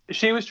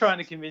she was trying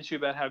to convince you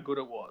about how good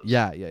it was.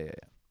 Yeah.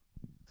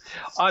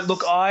 I've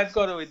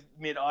got to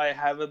admit I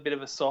have a bit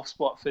of a soft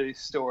spot for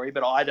this story,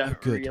 but I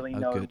don't really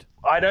know. Good.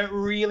 I don't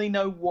really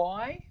know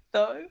why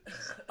though.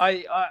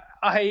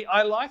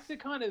 I like the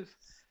kind of.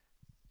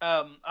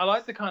 I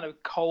like the kind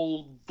of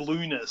cold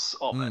blueness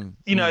of it.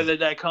 You know,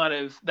 that kind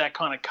of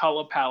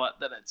color palette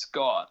that it's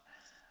got.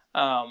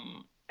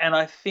 And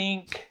I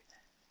think,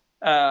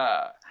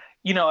 I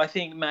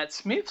think Matt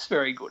Smith's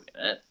very good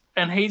in it,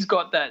 and he's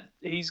got that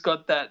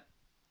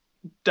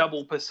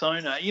double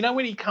persona. You know,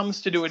 when he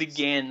comes to do it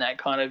again, that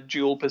kind of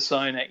dual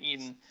persona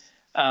in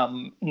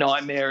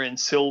Nightmare and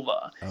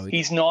Silver,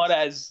 he's not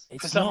as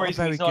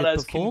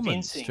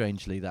convincing.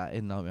 Strangely, that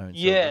in Nightmare and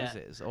Silver, is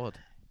it? It's odd.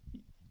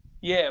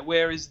 Yeah,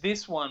 whereas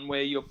this one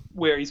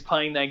where he's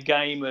playing that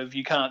game of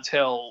you can't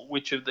tell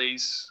which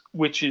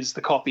is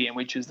the copy and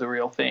which is the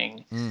real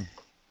thing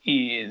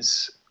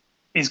is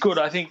good.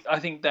 I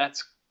think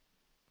that's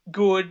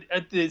good.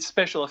 The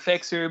special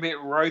effects are a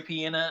bit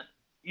ropey in it,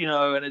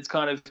 and it's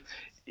kind of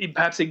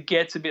perhaps it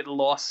gets a bit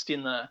lost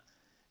in the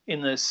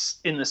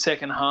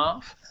second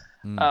half.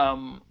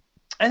 And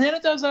then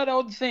it does that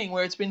odd thing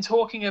where it's been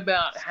talking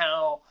about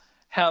how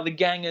the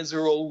gangers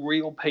are all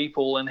real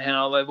people and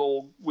how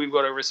we've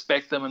got to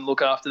respect them and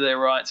look after their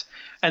rights.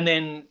 And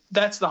then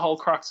that's the whole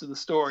crux of the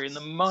story. And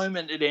the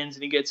moment it ends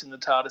and he gets in the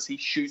TARDIS, he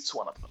shoots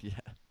one of them.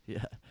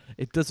 Yeah.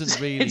 It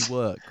doesn't really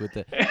work with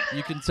it.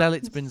 You can tell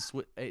it's been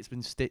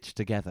stitched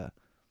together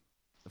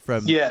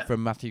from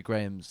Matthew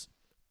Graham's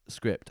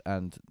script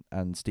and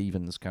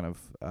Stephen's kind of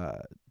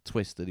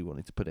twist that he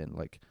wanted to put in.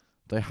 Like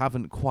they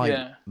haven't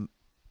quite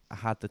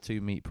had the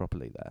two meet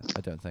properly there,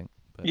 I don't think.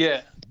 But.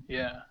 Yeah.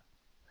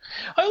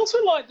 I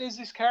also like there's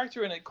this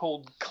character in it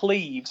called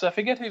Cleves. I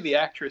forget who the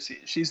actress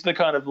is. She's the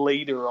kind of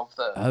leader of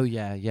the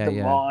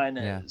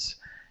miners.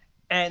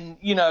 Yeah. And,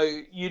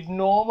 you'd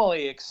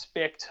normally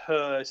expect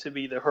her to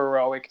be the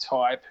heroic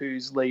type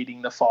who's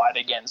leading the fight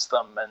against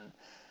them.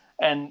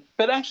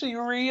 But actually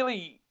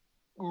really,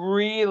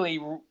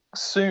 really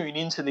soon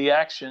into the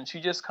action,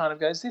 she just kind of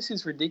goes, this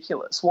is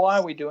ridiculous. Why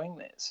are we doing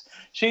this?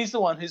 She's the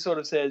one who sort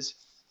of says,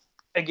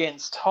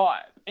 against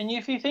type. And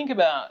if you think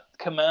about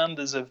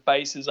commanders of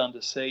bases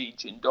under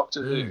siege in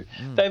Doctor Who,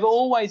 they've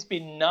always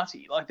been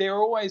nutty. Like they're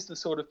always the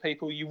sort of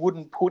people you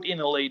wouldn't put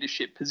in a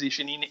leadership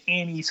position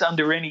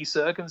under any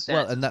circumstance.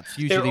 Well, and that's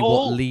usually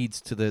what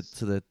leads to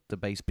the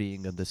base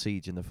being under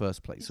siege in the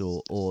first place,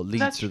 or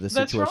leads to the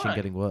situation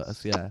getting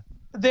worse. Yeah.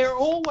 They're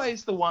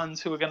always the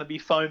ones who are going to be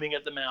foaming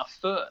at the mouth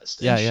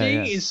first. And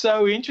she is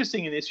so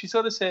interesting in this. She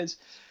sort of says,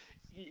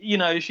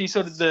 she's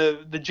sort of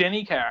the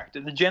Jenny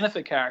character, the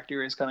Jennifer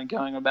character is kind of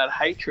going about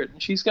hatred,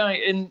 and she's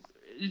going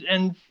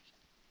and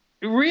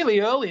really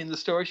early in the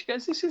story she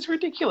goes, "This is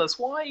ridiculous.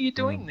 Why are you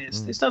doing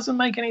this? This doesn't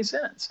make any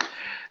sense."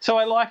 So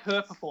I like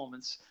her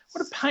performance.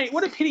 What a pain!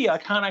 What a pity I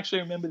can't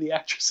actually remember the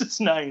actress's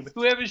name.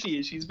 Whoever she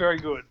is, she's very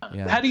good.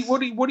 Yeah. Paddy,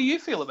 what do you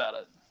feel about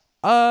it?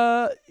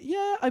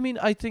 Yeah. I mean,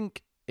 I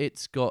think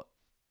it's got.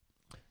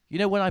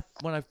 When I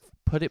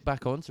put it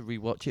back on to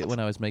rewatch it when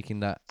I was making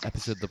that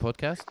episode of the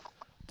podcast,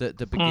 the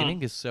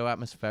beginning is so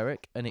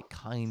atmospheric, and it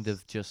kind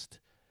of just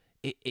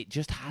it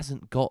just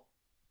hasn't got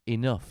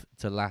enough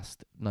to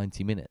last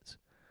 90 minutes.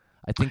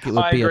 I think it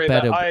would be a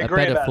better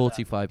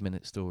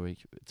 45-minute story,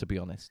 to be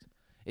honest.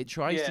 It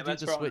tries to do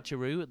the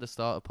switcheroo at the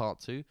start of part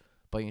 2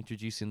 by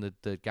introducing the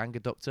Ganga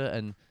Doctor,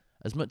 and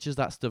as much as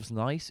that stuff's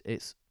nice,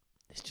 it's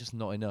just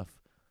not enough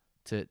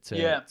to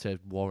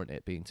warrant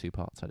it being 2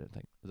 parts. I don't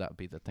think that would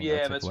be the thing.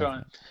 Yeah, that's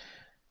right.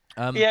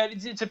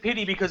 It's a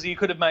pity because you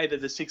could have made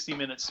it a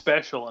 60-minute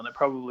special, and it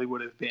probably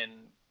would have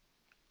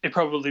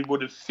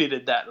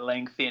fitted that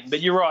length in. But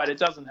you're right, it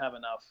doesn't have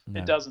enough.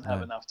 It doesn't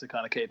have enough to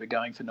kind of keep it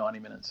going for 90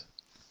 minutes.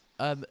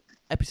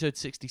 Episode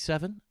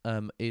 67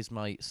 is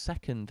my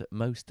second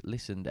most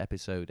listened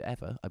episode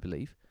ever, I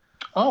believe.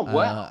 Oh,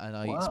 wow. And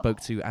I spoke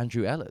to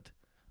Andrew Ellard,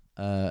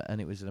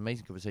 and it was an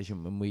amazing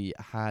conversation when we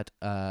had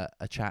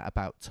a chat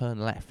about Turn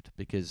Left,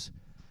 because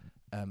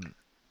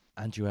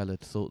Andrew Ellard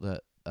thought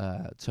that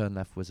Turn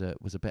Left was a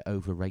bit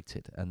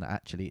overrated, and that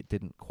actually it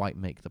didn't quite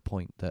make the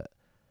point that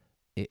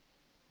it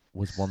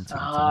was wanting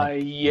to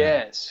make.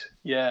 Yes.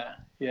 Yeah.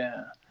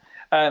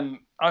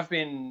 I've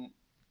been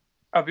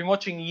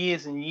watching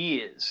Years and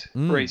Years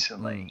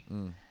recently,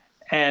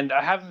 and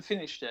I haven't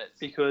finished it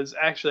because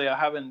actually I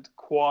haven't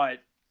quite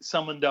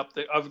summoned up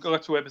I've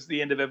got to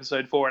the end of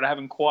episode 4, and I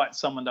haven't quite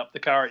summoned up the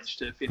courage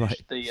to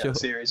finish the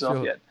series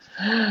off yet.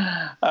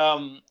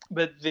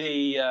 But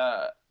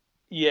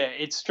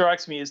it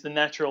strikes me as the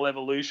natural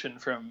evolution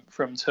from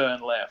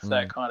Turn Left,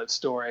 that kind of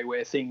story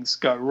where things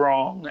go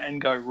wrong and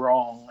go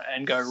wrong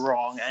and go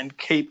wrong and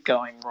keep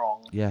going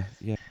wrong. Yeah.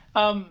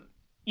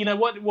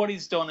 What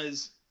is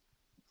Donna's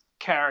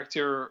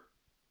character?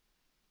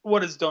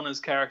 What is Donna's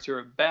character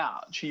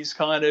about? She's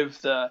kind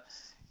of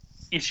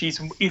if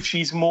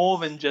she's more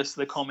than just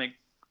the comic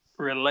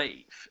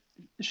relief,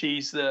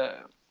 she's I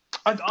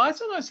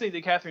sometimes think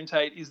that Catherine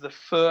Tate is the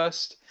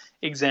first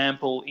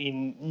example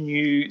in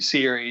new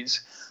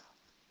series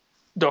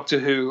Doctor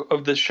Who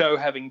of the show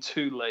having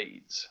 2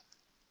 leads.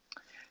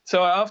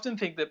 So I often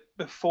think that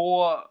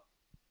before,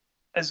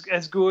 as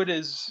good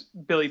as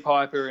Billie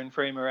Piper and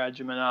Freema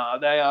Agyeman are,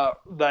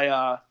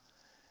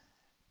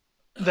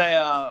 they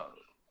are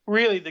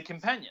really the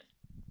companion.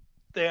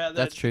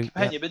 That's true.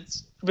 Companion. Yeah.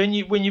 But when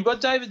you've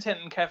got David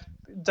Tennant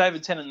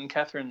and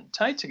Catherine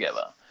Tate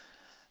together,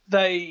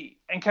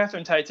 and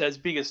Catherine Tate's as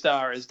big a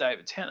star as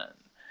David Tennant,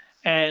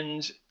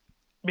 and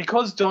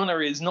because Donna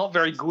is not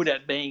very good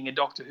at being a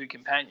Doctor Who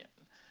companion,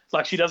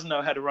 like she doesn't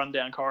know how to run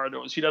down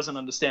corridors, she doesn't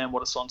understand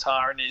what a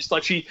Sontaran is.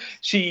 Like she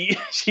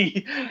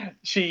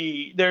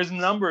there's a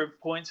number of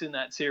points in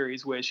that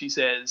series where she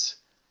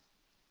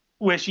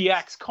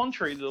acts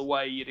contrary to the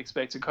way you'd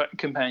expect a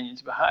companion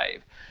to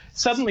behave.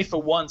 Suddenly, for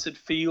once, it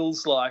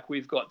feels like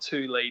we've got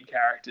 2 lead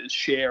characters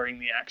sharing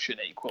the action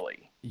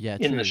equally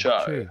in the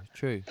show.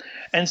 True.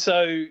 And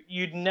so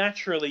you'd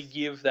naturally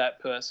give that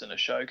person a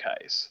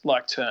showcase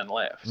like Turn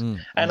Left.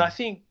 And I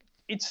think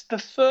it's the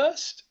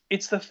first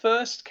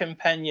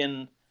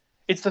companion,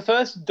 it's the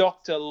first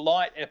Doctor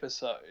Light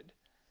episode,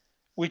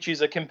 which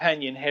is a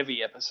companion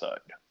heavy episode.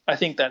 I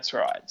think that's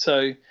right.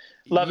 So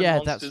Love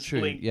and Monsters that's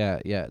true. Blink.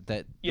 Love and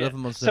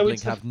Monsters and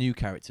Blink have new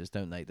characters,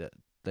 don't they? That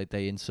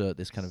they insert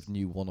this kind of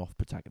new one-off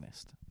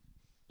protagonist.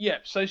 Yeah,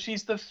 so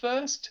she's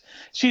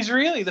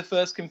really the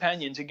first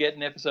companion to get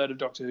an episode of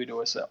Doctor Who to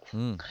herself.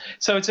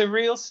 So it's a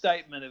real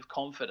statement of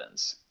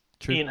confidence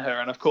in her,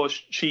 and of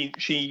course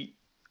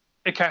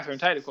Catherine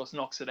Tate, of course,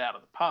 knocks it out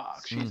of the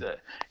park.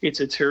 It's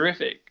a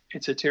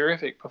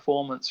terrific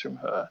performance from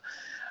her.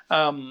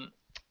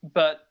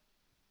 But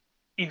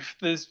if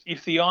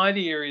the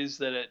idea is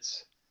that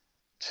it's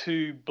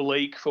too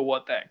bleak for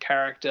what that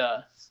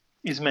character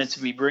is meant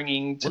to be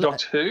bringing to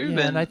Doctor Who,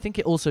 then... and I think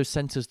it also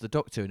centres the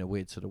Doctor in a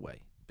weird sort of way,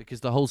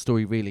 because the whole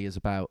story really is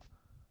about,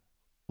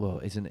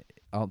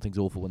 aren't things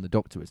awful when the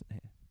Doctor isn't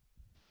here?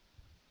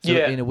 So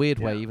in a weird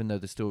way, even though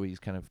the story is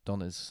kind of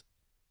Donna's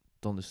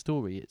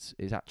story, it's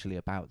actually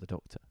about the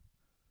Doctor.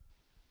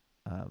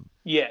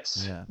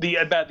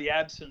 About the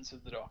absence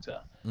of the Doctor,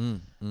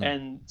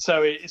 and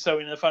so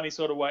in a funny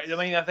sort of way. I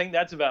mean, I think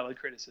that's a valid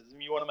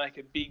criticism. You want to make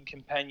a big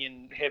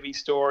companion heavy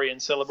story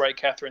and celebrate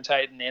Catherine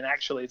Tate, and then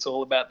actually it's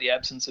all about the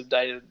absence of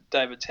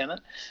David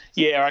Tennant.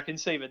 Yeah, I can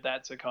see that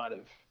that's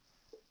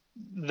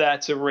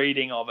a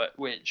reading of it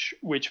which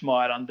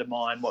might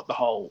undermine what the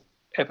whole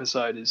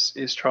episode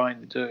is trying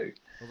to do.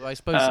 Well, I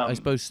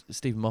suppose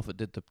Stephen Moffat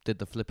did the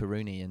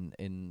Flipperoonie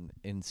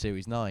in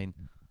series 9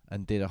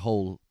 and did a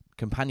whole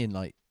companion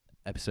light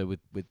episode with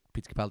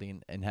Peter Capaldi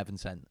in Heaven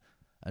Sent,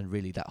 and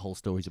really that whole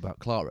story's about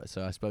Clara.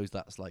 So I suppose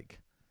that's like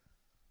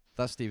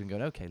That's Stephen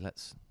going, okay,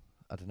 let's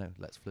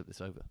flip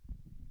this over.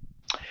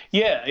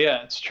 Yeah,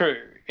 it's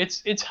true.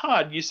 It's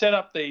hard. You set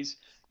up these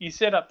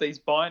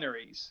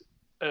binaries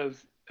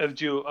of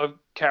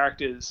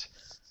characters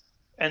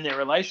and their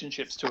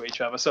relationships to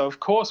each other. So of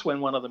course,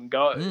 when one of them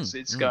goes, their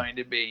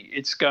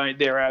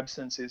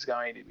absence is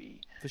going to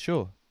be for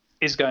sure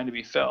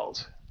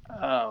felt.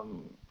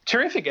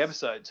 Terrific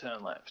episode,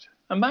 Turn Left.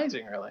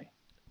 Amazing, really.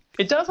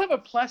 It does have a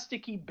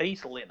plasticky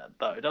beetle in it,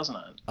 though, doesn't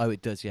it? Oh,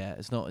 it does. Yeah,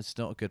 it's not a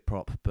good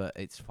prop, but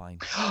it's fine.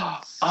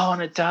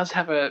 And it does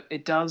have the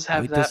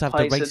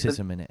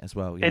racism in it as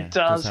well. Yeah, it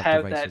does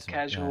have that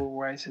casual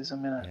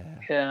racism in it.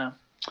 Yeah.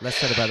 Less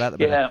said about that.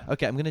 Yeah.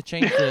 Okay, I'm gonna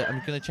change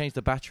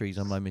the batteries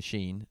on my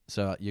machine,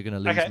 so you're gonna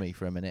lose me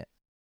for a minute.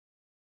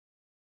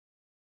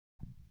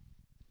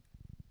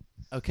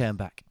 Okay, I'm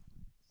back.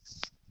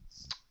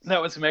 That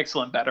was some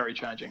excellent battery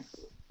charging.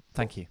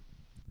 Thank you.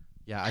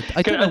 Yeah,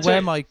 I don't know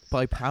where my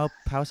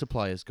power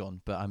supply has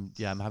gone, but I'm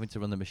having to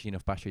run the machine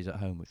off batteries at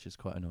home, which is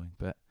quite annoying.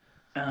 But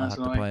I'll have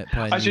to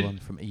buy a new one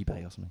from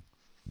eBay or something.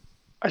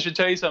 I should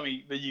tell you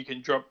something that you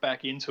can drop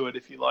back into it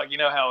if you like. You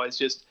know how I was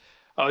just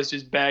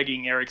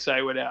bagging Eric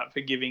Sayward out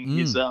for giving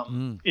his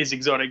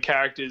exotic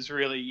characters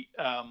really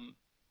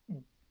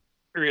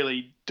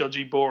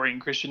dodgy, boring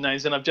Christian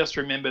names, and I've just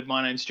remembered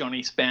my name's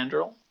Johnny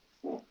Spandrel.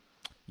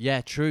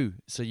 Yeah, true.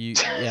 So you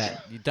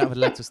don't have a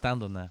leg to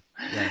stand on there.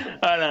 Yeah.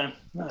 I know.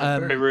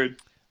 Very rude.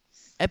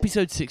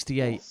 Episode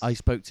 68, I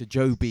spoke to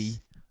Joe B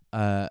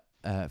from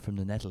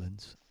the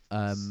Netherlands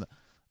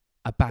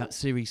about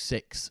Series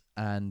 6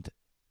 and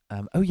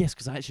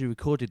because I actually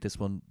recorded this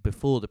one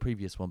before the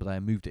previous one, but I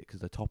moved it because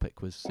the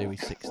topic was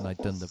Series 6 and I'd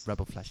done the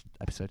Rebel Flesh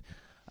episode.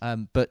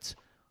 But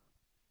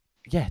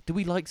yeah, do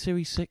we like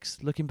Series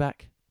 6 looking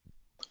back?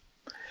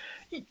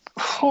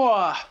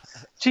 Oh,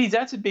 geez,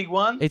 that's a big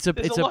one. It's a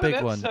big one.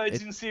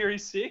 Episodes in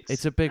Series 6.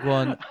 It's a big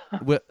one.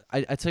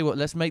 I tell you what,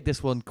 let's make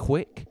this one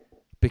quick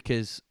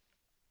because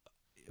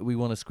we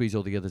want to squeeze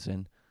all the others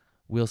in.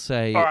 We'll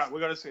say. All right, we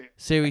got to see it.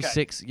 Series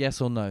 6,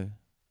 yes or no?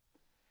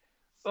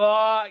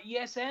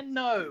 Yes and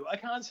no. I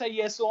can't say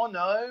yes or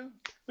no.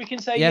 We can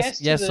say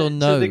yes or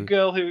no. To the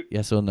girl who.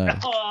 Yes or no.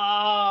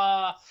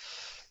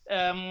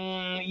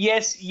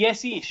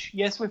 Yes-ish.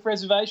 Yes with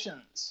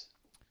reservations.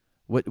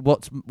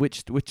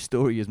 Which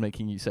story is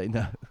making you say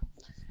no?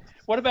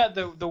 What about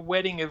the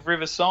wedding of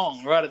River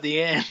Song right at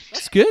the end?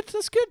 That's good.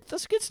 That's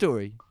a good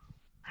story.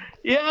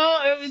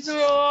 Yeah, it's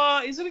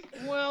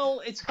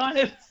kind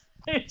of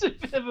it's a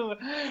bit of a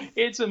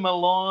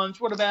melange.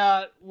 What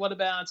about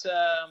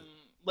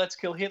Let's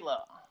Kill Hitler?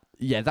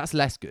 Yeah, that's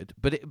less good,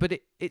 but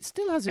it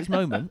still has its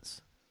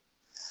moments.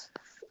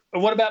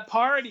 What about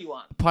Piratey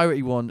One?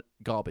 Piratey One,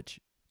 garbage,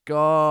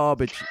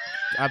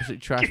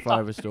 absolute trash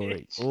fire of a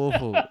story.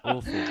 Awful.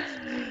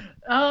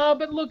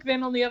 But look,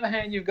 then on the other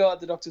hand, you've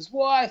got The Doctor's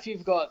Wife,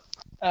 you've got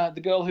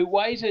The Girl Who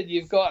Waited,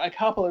 you've got a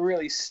couple of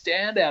really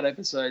standout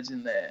episodes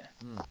in there.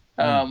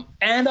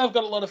 And I've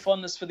got a lot of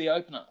fondness for the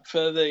opener,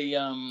 for the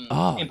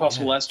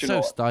Impossible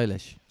Astronaut.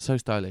 So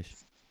stylish.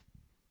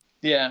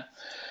 Yeah.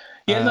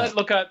 No,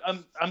 look,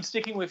 I'm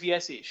sticking with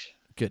yes-ish.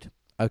 Good.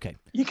 Okay.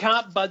 You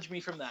can't budge me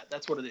from that.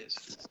 That's what it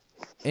is.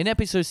 In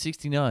episode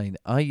 69,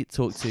 I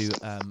talked to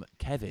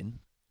Kevin,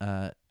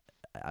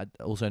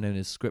 also known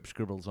as Script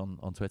Scribbles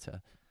on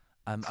Twitter,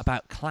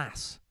 about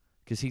Class,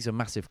 because he's a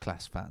massive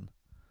Class fan,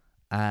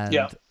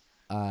 and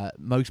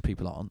most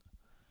people aren't.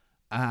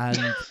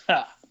 And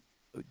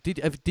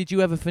did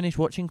you ever finish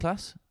watching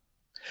Class?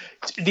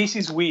 This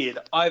is weird.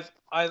 I've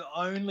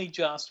only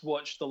just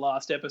watched the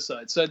last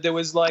episode. So there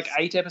was like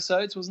 8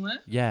 episodes, wasn't there?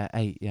 Yeah,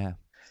 8. Yeah.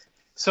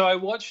 So I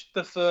watched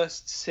the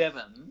first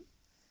 7.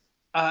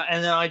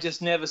 And then I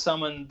just never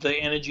summoned the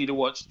energy to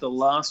watch the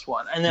last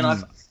one. And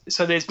then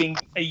so there's been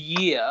a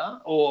year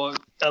or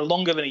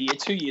longer than a year,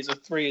 2 years or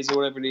 3 years or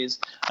whatever it is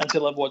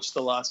until I've watched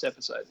the last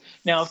episode.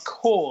 Now, of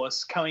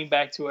course, coming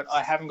back to it,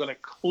 I haven't got a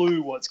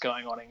clue what's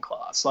going on in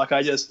Class. Like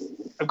I've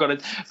got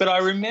it. But I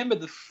remember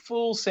the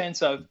full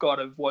sense I've got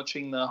of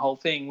watching the whole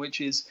thing,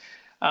 which is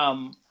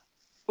what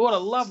a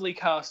lovely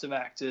cast of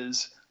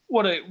actors.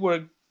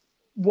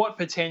 What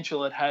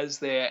potential it has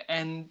there,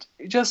 and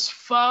just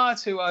far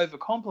too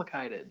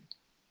overcomplicated.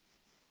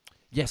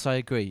 Yes, I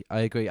agree.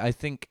 I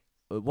think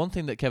one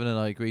thing that Kevin and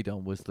I agreed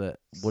on was that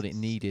what it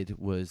needed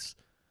was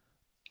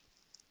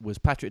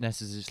Patrick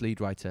Ness as its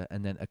lead writer,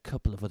 and then a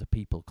couple of other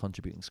people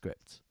contributing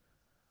scripts.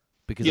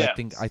 Because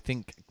I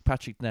think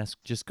Patrick Ness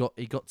got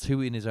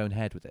too in his own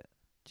head with it.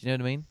 Do you know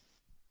what I mean?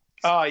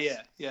 Oh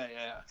yeah.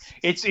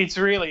 It's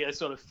really a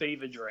sort of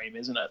fever dream,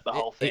 isn't it? The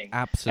whole thing. It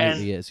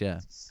absolutely is. Yeah.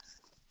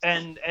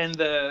 And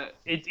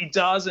it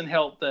doesn't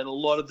help that a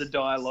lot of the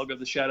dialogue of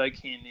the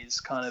Shadowkin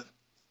is kind of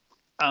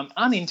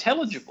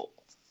unintelligible,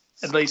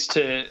 at least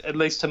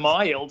to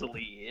my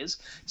elderly ears.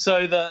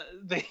 So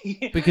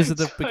because of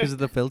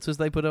the filters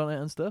they put on it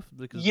and stuff.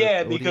 Because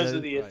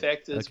of the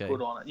effectors put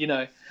on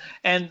it,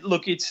 And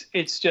look,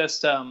 it's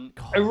just a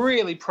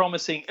really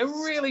promising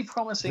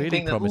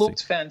thing that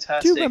looked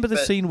fantastic. Do you remember the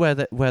scene where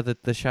the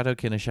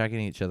Shadowkin are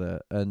shagging each other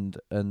and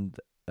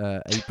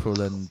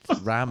April and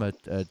Ram are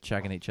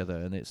shagging each other,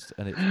 and it's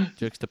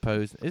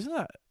juxtaposed. Isn't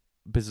that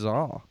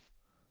bizarre?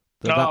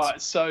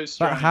 It's so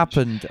strange. That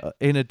happened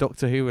in a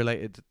Doctor Who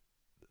related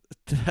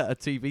a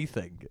TV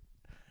thing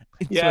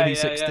in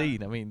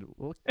 2016. Yeah. I mean,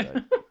 what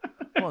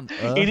on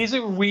earth? It is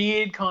a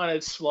weird kind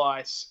of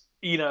slice.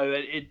 You know,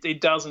 it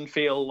doesn't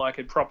feel like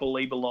it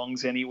properly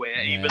belongs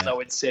anywhere, even though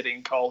it's set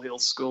in Coal Hill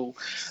School.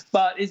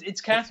 But it's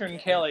Catherine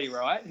Kelly,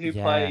 right, who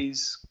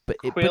plays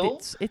Quill?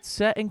 But it's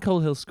set in Coal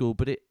Hill School,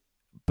 but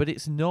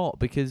it's not,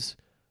 because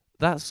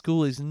that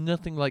school is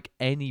nothing like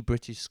any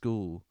British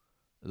school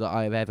that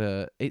I've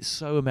ever. It's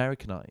so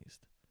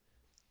Americanized.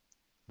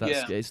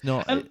 It's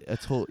not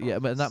at all. Yeah,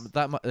 but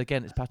that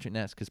again, it's Patrick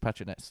Ness, because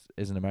Patrick Ness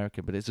is an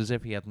American, but it's as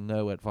if he had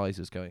no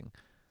advisors going,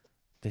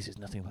 "This is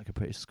nothing like a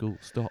British school.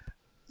 Stop."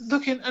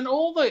 Look, and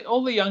all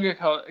the younger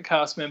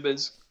cast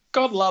members,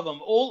 God love them,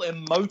 all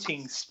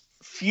emoting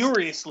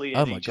furiously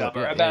at each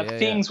other about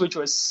things which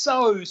were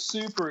so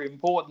super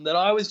important that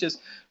I was just,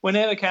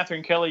 whenever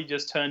Catherine Kelly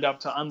just turned up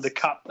to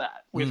undercut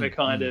that with a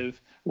kind of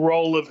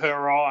roll of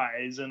her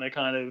eyes and a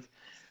kind of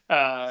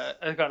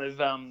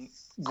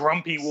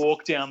grumpy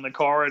walk down the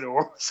corridor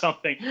or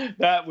something,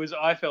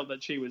 I felt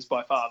that she was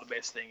by far the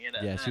best thing in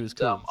it. Yeah, she was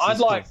cool.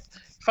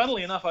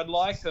 Funnily enough, I'd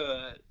like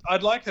her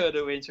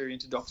to enter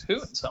into Doctor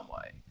Who in some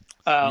way.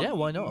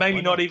 Why not? Maybe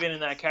not even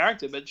in that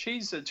character, but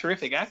she's a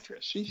terrific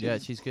actress. She's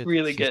good.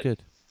 Really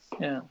good.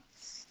 Yeah.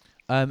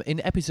 In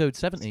episode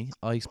 70,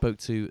 I spoke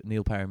to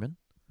Neil Perryman,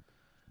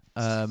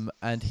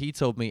 and he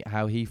told me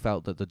how he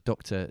felt that the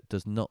Doctor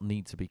does not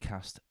need to be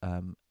cast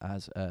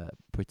as a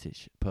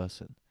British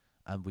person,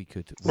 and we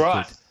could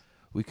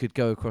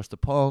go across the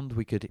pond.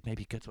 We could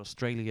maybe go to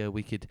Australia.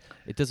 It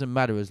doesn't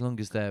matter as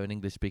long as they're an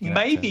English speaking.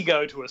 Maybe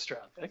go to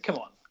Australia. Come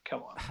on.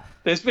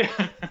 There's been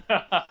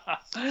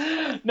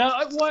no.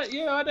 What?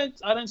 Yeah, I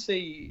don't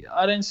see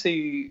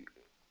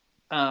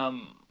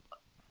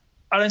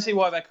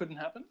why that couldn't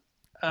happen.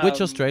 Which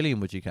Australian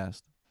would you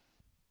cast?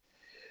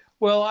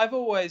 Well, I've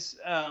always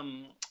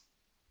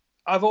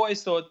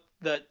thought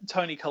that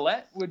Toni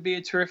Collette would be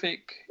a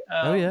terrific.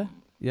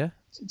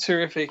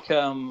 Terrific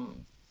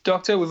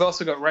Doctor. We've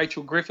also got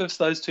Rachel Griffiths.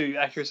 Those two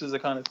actresses are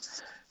kind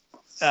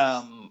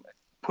of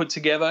put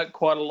together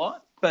quite a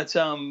lot. But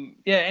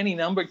any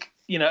number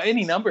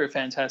of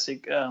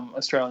fantastic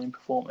Australian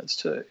performers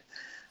too.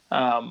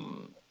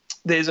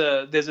 There's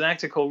an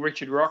actor called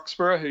Richard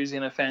Roxburgh who's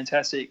in a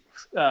fantastic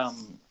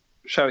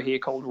show here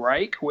called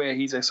Rake, where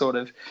he's a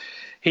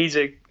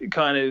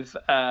kind of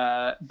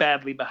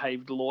badly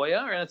behaved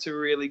lawyer, and it's a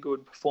really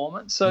good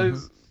performance. So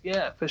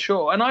yeah, for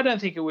sure. And I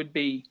don't think it would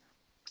be.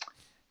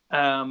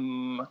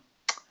 We've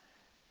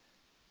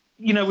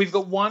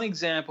got one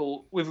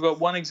example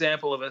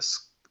of a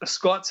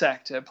Scots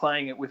actor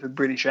playing it with a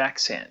British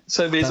accent.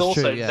 So there's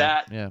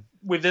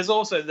there's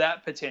also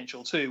that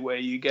potential too, where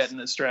you get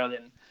an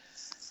Australian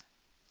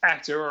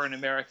actor or an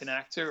American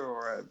actor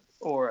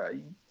or a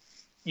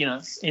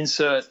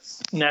insert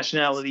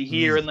nationality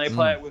here and they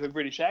play it with a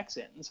British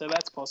accent. And so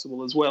that's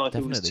possible as well if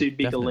it was too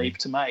big a leap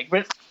to make.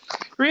 But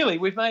really,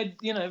 we've made,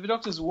 the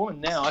Doctor's a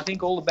woman now. I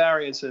think all the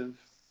barriers have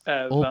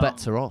all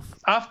bets are off.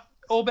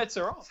 All bets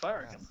are off, I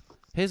reckon.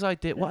 His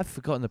idea, I've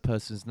forgotten the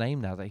person's name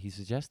now that he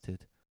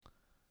suggested.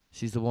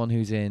 She's the one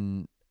who's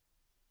in.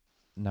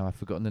 Now I've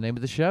forgotten the name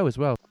of the show as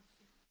well.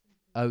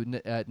 Oh,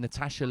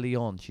 Natasha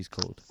Lyonne, she's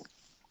called.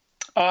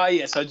 Ah,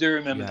 yes, I do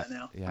remember that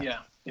now. Yeah.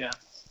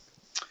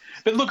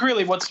 But look,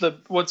 really,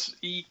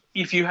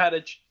 if you had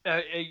a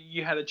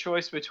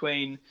choice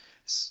between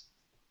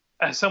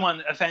a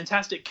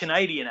fantastic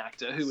Canadian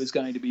actor who was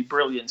going to be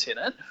brilliant in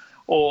it,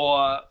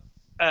 or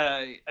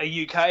a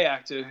UK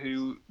actor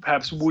who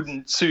perhaps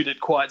wouldn't suit it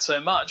quite so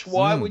much,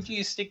 why would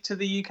you stick to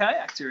the UK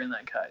actor in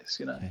that case?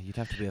 Yeah, you'd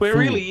have to be a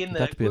fool. You'd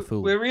have to be a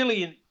fool.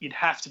 You'd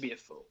have to be a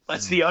fool.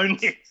 That's the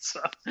only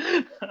answer.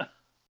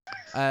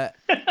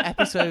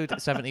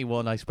 Episode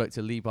 71, I spoke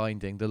to Lee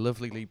Binding, the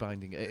lovely Lee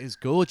Binding. It is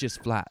gorgeous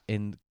flat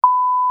in.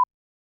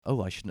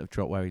 Oh, I shouldn't have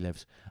dropped where he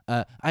lives.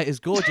 It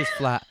is gorgeous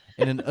flat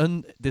in an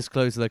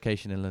undisclosed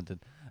location in London.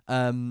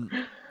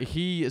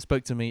 He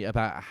spoke to me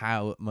about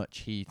how much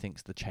he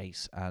thinks The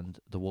Chase and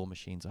The War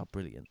Machines are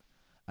brilliant.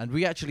 And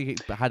we actually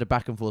had a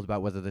back and forth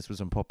about whether this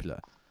was unpopular.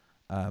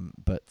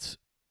 But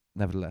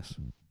nevertheless,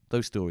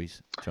 those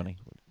stories, Johnny,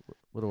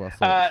 what are our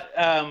thoughts?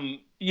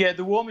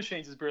 The War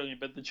Machines is brilliant,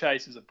 but The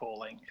Chase is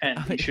appalling, and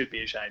he should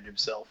be ashamed of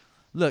himself.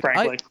 Look,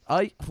 frankly.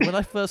 I when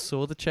I first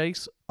saw The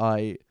Chase,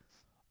 I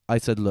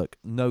said, look,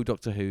 no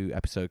Doctor Who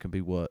episode can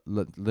be worse.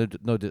 No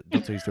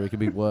Doctor Who story can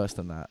be worse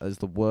than that. It's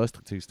the worst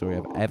Doctor Who story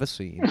I've ever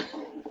seen.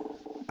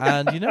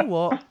 And you know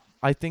what?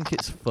 I think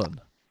it's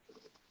fun.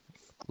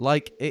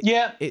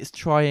 It's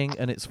trying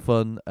and it's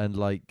fun, and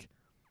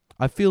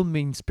I feel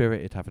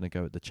mean-spirited having a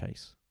go at The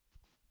Chase.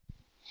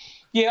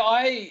 Yeah,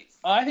 I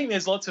think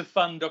there's lots of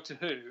fun Doctor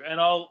Who, and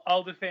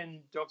I'll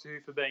defend Doctor Who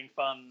for being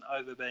fun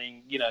over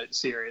being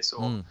serious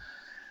or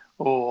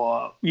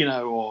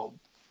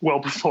well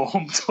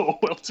performed or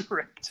well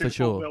directed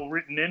or well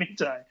written any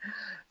day.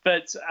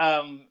 But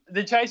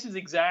the Chase is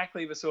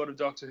exactly the sort of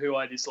Doctor Who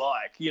I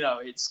dislike. You know,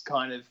 it's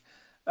kind of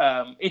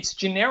it's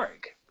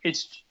generic.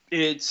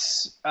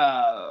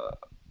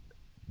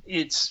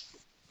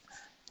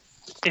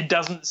 It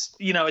doesn't,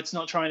 you know, it's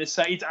not trying to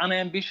say, it's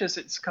unambitious.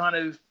 It's kind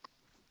of,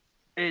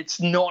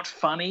 it's not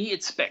funny.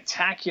 It's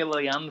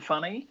spectacularly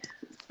unfunny.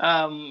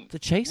 The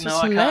Chase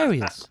is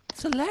hilarious.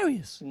 It's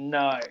hilarious.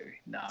 No.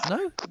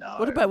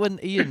 What about when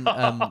Ian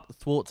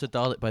thwarts a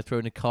Dalek by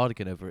throwing a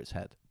cardigan over its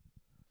head?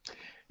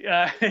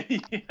 Yeah.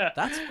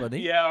 That's funny.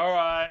 Yeah, all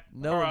right.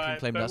 No one can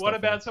claim that's what not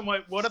about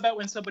funny. What about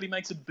when somebody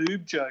makes a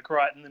boob joke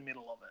right in the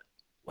middle of it?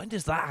 When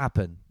does that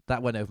happen?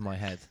 That went over my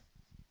head.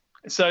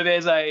 So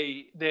there's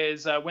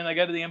when they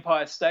go to the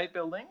Empire State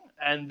Building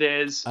and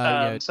there's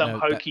some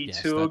hokey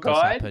tour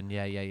guide.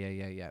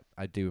 Yeah.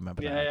 I do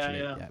remember that actually.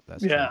 Yeah,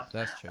 that's true.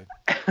 That's true.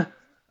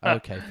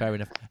 Okay, fair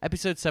enough.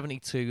 Episode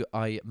 72,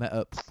 I met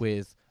up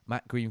with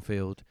Matt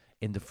Greenfield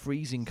in the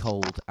freezing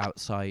cold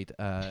outside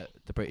the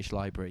British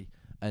Library,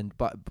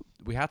 but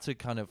we had to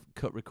kind of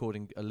cut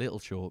recording a little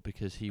short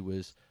because he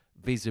was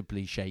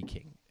visibly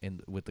shaking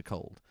with the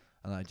cold,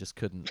 and I just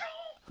couldn't.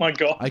 My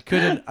God. I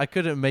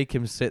couldn't make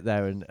him sit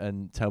there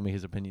and tell me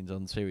his opinions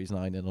on Series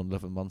 9 and on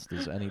Love and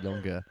Monsters any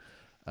longer.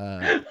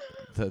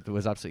 That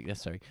was absolutely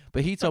necessary.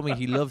 But he told me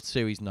he loved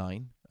Series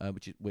 9,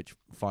 which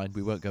fine,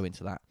 we won't go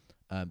into that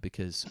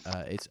because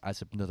it's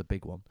another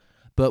big one.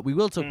 But we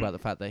will talk about the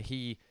fact that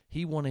he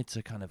wanted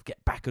to kind of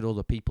get back at all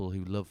the people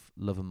who love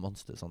Love and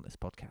Monsters on this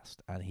podcast,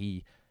 and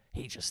he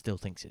just still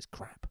thinks it's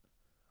crap.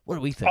 What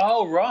do we think?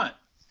 Oh, right.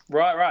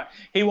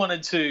 He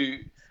wanted to...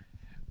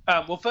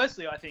 well,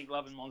 firstly, I think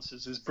Love and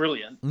Monsters is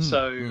brilliant,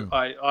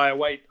 I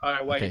await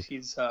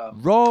his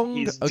wrong.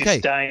 His okay,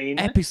 disdain.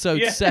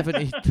 Episode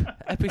 70,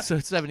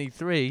 episode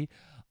 73.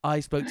 I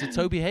spoke to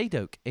Toby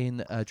Haydock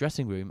in a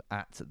dressing room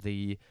at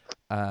the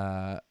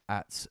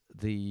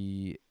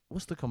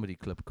what's the comedy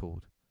club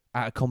called?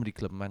 At a comedy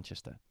club in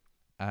Manchester,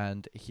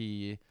 and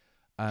he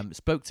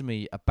spoke to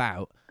me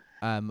about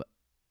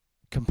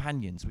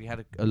companions. We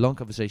had a long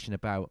conversation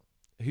about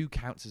who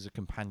counts as a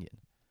companion.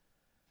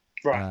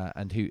 Right.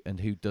 And who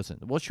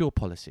doesn't? What's your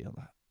policy on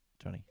that,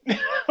 Johnny?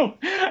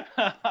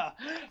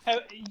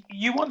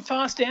 You want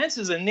fast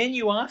answers, and then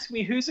you ask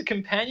me who's a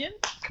companion?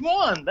 Come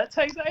on, that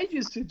takes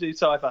ages to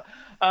decipher.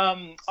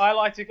 I'm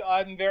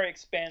very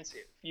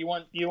expansive. You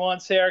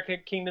want Sarah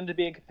Kingdom to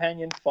be a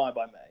companion? Fine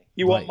by me.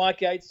 You want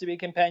Mike Yates to be a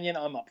companion?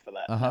 I'm up for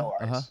that. No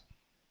worries.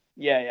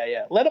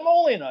 Yeah. Let them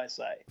all in, I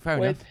say. Fair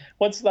enough.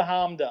 What's the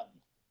harm done?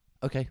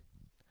 Okay.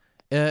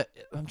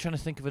 I'm trying to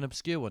think of an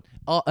obscure one.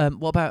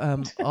 What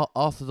about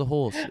Arthur the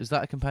Horse? Is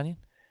that a companion?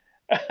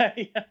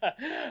 Look,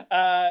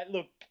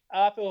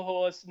 Arthur the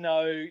Horse,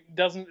 no,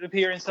 doesn't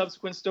appear in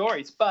subsequent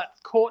stories. But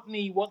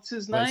Courtney, what's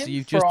his name? So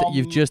you've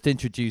just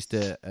introduced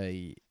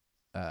a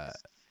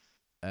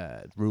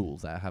rule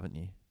there, haven't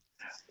you?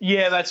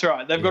 Yeah, that's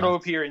right. They've got to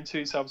appear in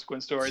two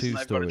subsequent stories, and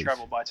they've got to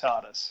travel by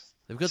TARDIS.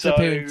 They've got to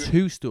appear in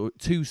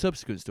two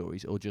subsequent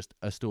stories, or just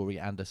a story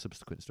and a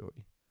subsequent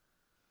story.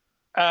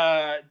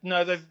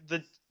 No,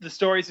 the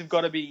stories have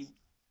got to be,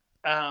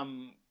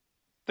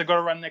 they've got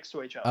to run next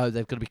to each other. Oh,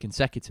 they've got to be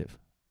consecutive,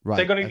 right?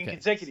 They've got to be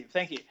consecutive.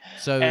 Thank you.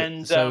 So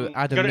Adam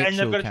Mitchell and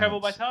they've got to travel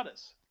by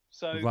counts. TARDIS.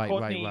 So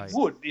Courtney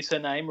Wood is her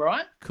name,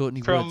 right?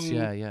 Courtney Woods,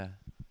 yeah.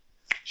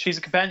 She's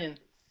a companion.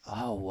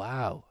 Oh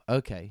wow.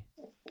 Okay.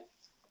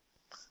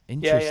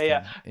 Interesting.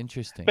 Yeah.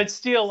 Interesting. But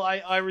still,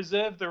 I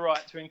reserve the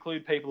right to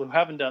include people who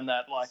haven't done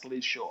that, like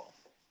Liz Shaw.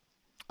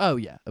 Oh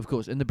yeah, of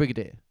course, and the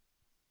Brigadier.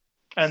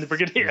 And the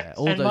Brigadier. Yeah,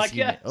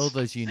 all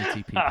those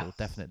Unity people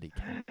definitely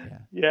can.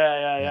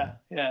 Yeah.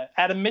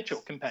 Adam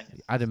Mitchell,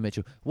 companion. Adam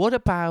Mitchell. What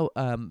about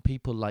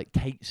people like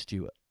Kate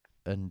Stewart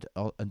and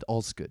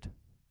Osgood?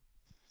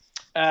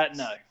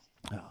 No.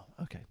 Oh,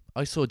 okay.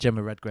 I saw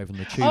Gemma Redgrave on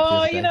the tube.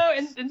 Oh, you know,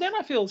 and then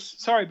I feel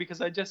sorry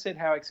because I just said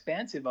how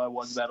expansive I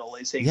was about all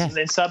these things, and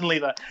then suddenly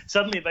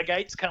the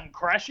gates come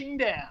crashing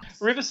down.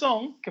 River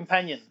Song,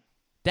 companion.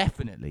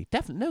 Definitely.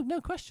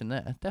 No question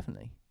there.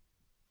 Definitely.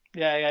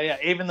 Yeah.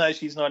 Even though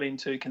she's not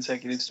into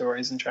consecutive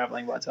stories and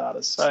traveling by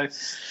TARDIS, so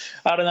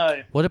I don't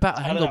know. What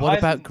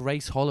about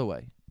Grace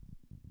Holloway?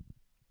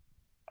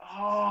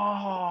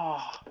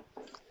 Oh.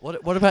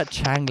 What about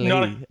Chang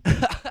Lee?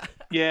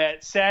 Yeah,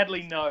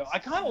 sadly no. I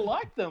kind of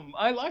like them.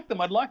 I like them.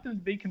 I'd like them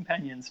to be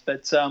companions,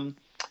 but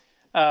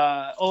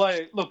although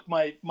look,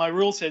 my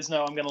rule says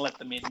no, I'm going to let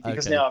them in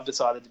because now I've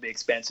decided to be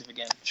expansive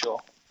again. Sure.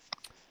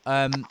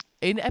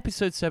 In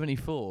episode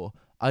 74.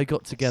 I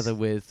got together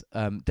with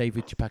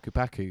David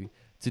Chupakupaku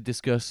to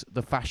discuss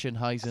the fashion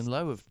highs and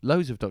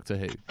lows of Doctor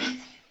Who.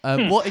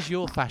 What is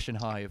your fashion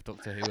high of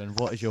Doctor Who, and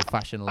what is your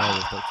fashion low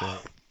of Doctor Who?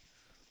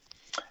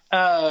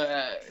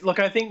 Look,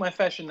 I think my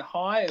fashion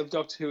high of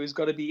Doctor Who has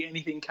got to be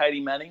anything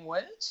Katie Manning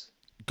wears.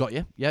 Got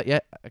you. Yeah,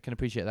 I can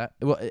appreciate that.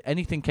 Well,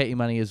 anything Katie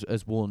Manning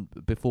has worn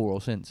before or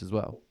since as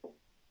well.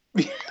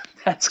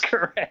 That's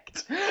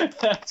correct.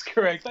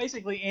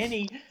 Basically,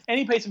 any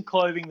piece of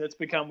clothing that's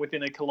become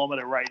within a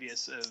kilometre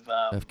radius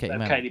of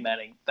Katie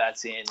Manning,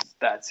 that's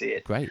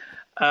it. Great.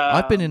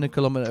 I've been in a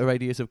kilometre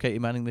radius of Katie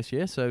Manning this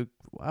year, so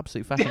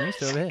absolute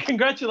fashionista over here.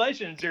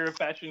 Congratulations, you're a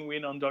fashion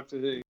win on Doctor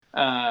Who.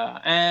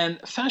 And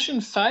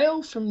fashion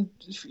fail from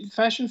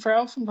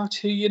Doctor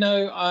Who. You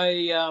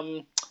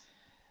know,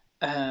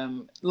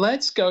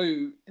 let's go.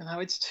 You know,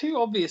 it's too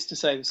obvious to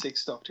say the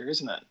Sixth Doctor,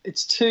 isn't it?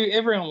 It's too.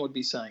 Everyone would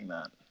be saying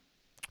that.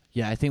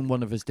 Yeah, I think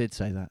one of us did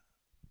say that.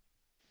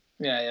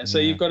 Yeah. So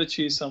you've got to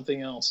choose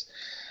something else.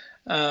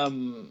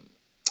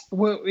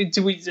 Well, did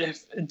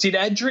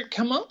Adric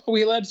come up? Are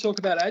we allowed to talk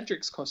about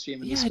Adric's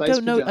costume in the space I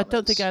don't know. pajamas? I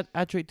don't think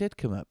Adric did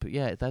come up. But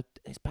yeah,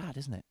 it's bad,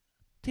 isn't it?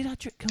 Did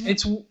Adric come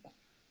up?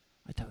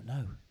 I don't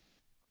know.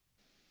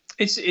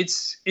 It's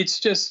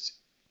just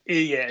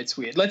it's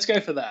weird. Let's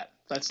go for that.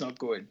 That's not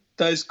good.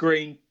 Those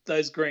green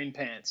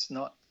pants.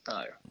 No.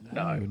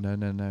 And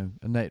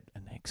they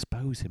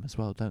expose him as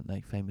well, don't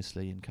they?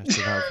 Famously in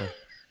Castle Alpha.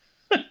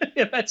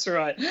 Yeah, that's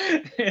right.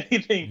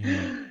 Anything.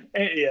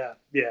 Yeah.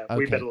 Okay.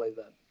 We better leave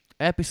that.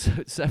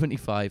 Episode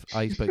 75,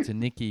 I spoke to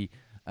Nikki.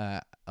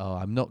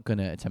 I'm not going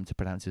to attempt to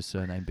pronounce his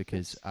surname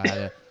because I had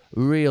a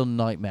real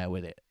nightmare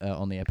with it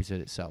on the episode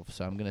itself,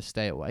 so I'm going to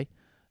stay away.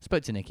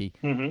 Spoke to Nikki,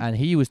 and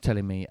he was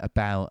telling me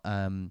about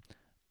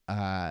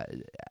how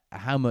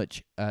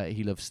much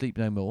he loves Sleep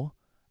No More,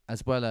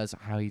 as well as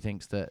how he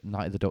thinks that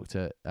Night of the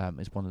Doctor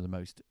is one of the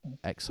most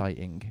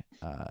exciting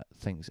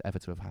things ever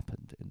to have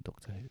happened in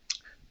Doctor Who.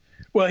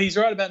 Well, he's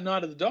right about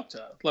Night of the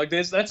Doctor. Like,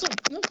 that's not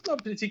a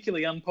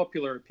particularly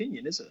unpopular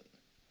opinion, is it?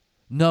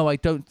 No, I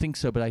don't think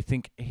so. But I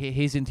think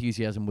his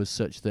enthusiasm was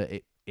such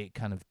that it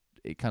kind of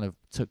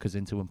took us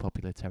into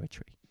unpopular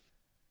territory.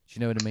 Do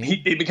you know what I mean?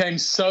 He became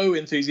so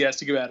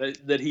enthusiastic about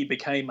it that he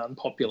became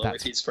unpopular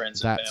with his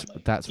friends and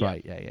family. That's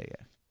right. Yeah.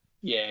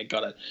 Yeah,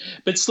 got it.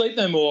 But Sleep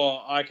No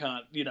More, I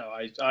can't. You know,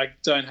 I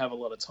don't have a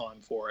lot of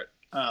time for it.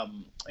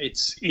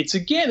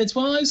 It's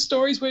one of those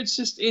stories where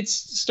its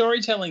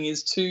storytelling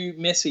is too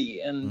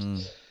messy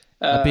and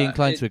I'd be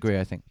inclined to agree,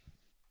 I think.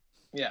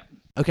 Yeah.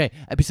 Okay,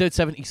 episode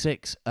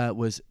 76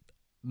 was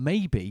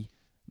maybe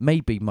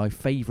my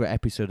favourite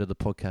episode of the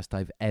podcast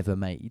I've ever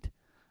made,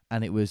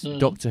 and it was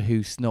Doctor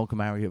Who Snog,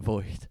 Marry,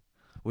 Avoid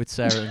with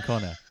Sarah and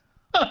Connor.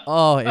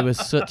 Oh, it was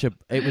such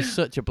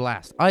a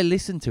blast. I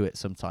listen to it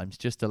sometimes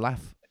just to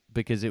laugh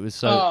because it was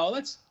so.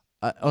 Oh,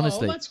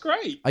 honestly, oh, that's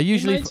great.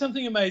 You made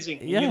something amazing.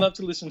 Yeah. You love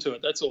to listen to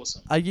it. That's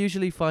awesome. I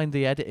usually find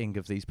the editing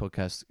of these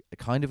podcasts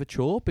kind of a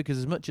chore because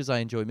as much as I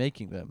enjoy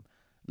making them,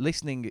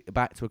 listening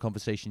back to a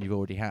conversation you've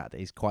already had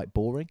is quite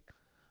boring.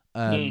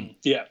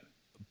 Yeah.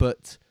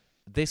 But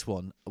this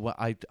one, well,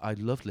 I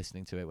loved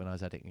listening to it when I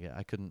was editing it.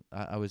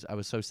 I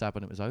was so sad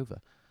when it was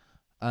over.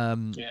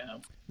 Yeah.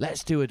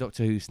 Let's do a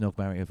Doctor Who Snog,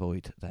 Marry,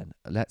 Avoid then.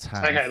 Let's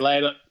have. Okay, lay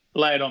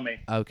it on me.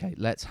 Okay,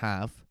 let's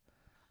have.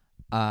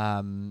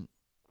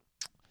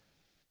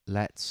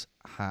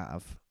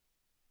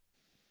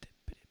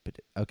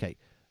 Okay,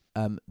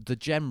 the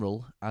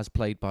General as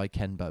played by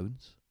Ken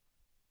Bones.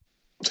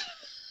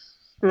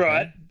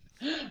 Right.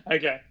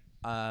 Okay.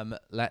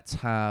 Let's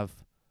have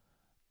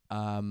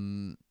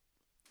the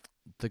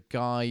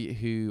guy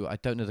who I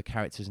don't know the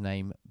character's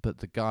name, but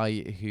the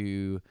guy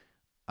who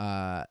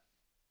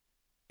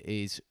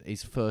is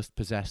first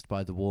possessed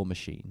by the War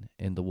Machine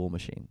in the War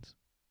Machines.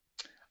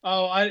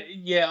 Oh, I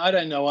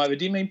don't know either.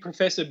 Do you mean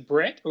Professor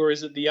Brett, or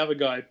is it the other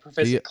guy,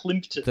 Professor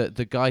Klimpton?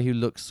 The guy who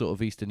looks sort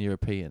of Eastern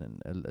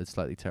European and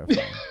slightly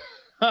terrifying.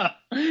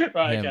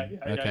 Right. Him.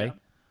 Okay.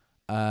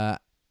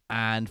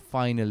 And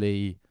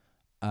finally,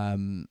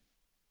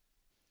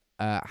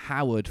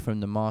 Howard from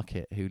the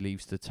market who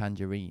leaves the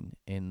tangerine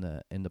in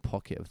the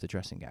pocket of the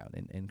dressing gown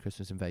in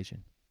Christmas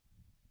Invasion.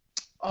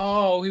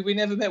 Oh, we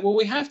never met. Well,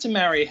 we have to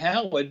marry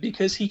Howard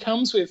because he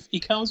comes with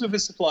a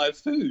supply of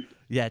food.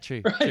 Yeah,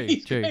 true,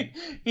 right? true.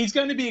 He's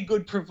going to be a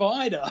good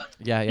provider.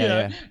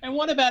 Yeah. And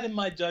what about in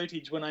my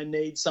dotage when I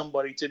need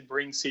somebody to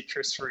bring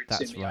citrus fruits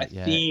to me? Right,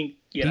 I think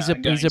he's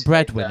a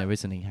breadwinner,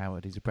 isn't he,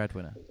 Howard? He's a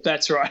breadwinner.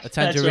 That's right. A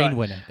tangerine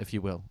winner, if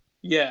you will.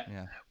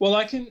 Yeah. Well,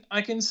 I can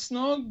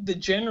snog the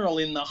General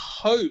in the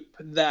hope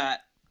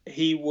that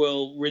he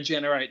will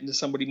regenerate into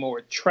somebody more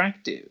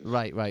attractive.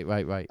 Right.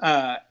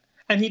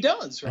 And he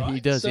does, right? He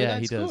does, so yeah,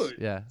 that's he does.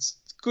 Good. Yeah. It's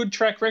good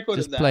track record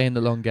Just of that. Playing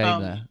the long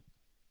game there.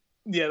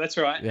 Yeah, that's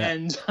right. Yeah.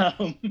 And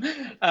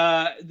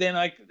then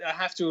I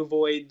have to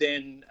avoid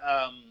then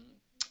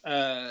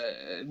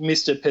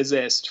Mr.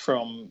 Possessed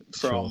from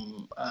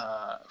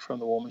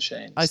the War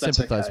Machine. I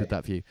sympathise with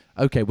that view.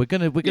 Okay, we're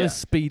gonna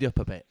speed up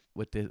a bit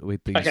with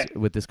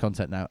this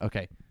content now.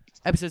 Okay,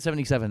 episode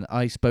 77.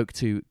 I spoke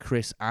to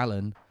Chris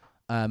Allen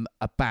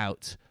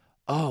about.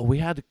 Oh, we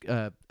had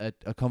a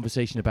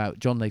conversation about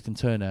John Nathan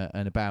Turner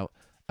and about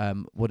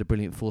what a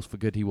brilliant force for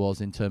good he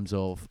was in terms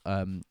of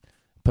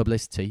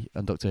publicity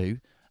on Doctor Who,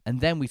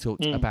 and then we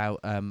talked about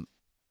fans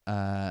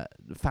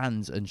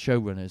and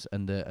showrunners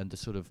and the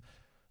sort of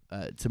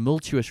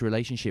tumultuous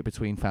relationship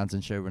between fans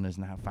and showrunners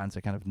and how fans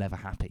are kind of never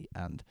happy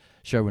and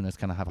showrunners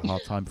kind of have a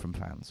hard time from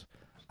fans,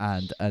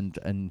 and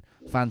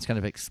fans kind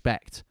of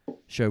expect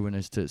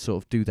showrunners to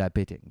sort of do their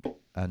bidding,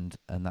 and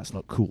that's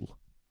not cool.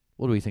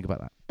 What do we think about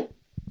that?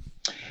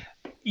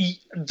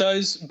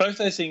 both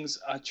those things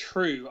are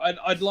true.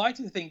 I'd like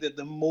to think that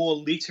the more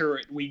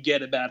literate we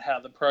get about how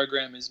the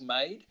program is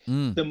made,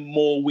 the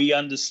more we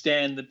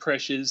understand the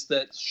pressures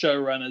that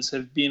showrunners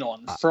have been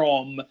on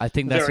from. I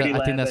think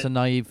that's a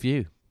naive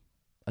view.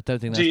 I don't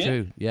think that's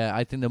true. Yeah,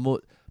 I think the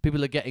more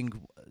people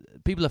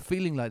are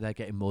feeling like they're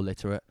getting more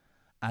literate,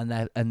 and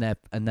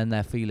then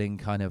they're feeling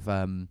kind of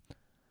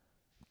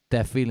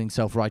they're feeling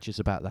self-righteous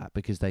about that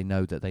because they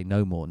know that they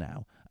know more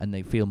now, and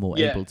they feel more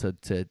able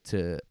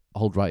to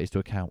hold writers to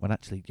account when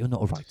actually you're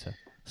not a writer.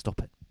 Stop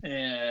it.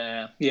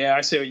 Yeah,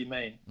 I see what you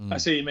mean. I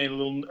see what you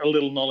mean. A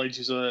little knowledge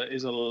is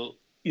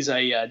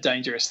a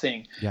dangerous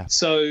thing. Yeah.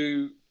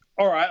 So,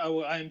 all right,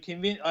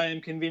 I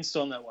am convinced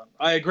on that one.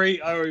 I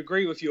agree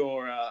with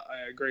your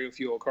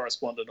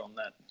correspondent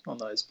on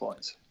those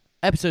points.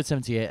 Episode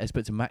 78, I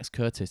spoke to Max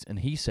Curtis, and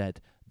he said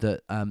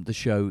that the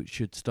show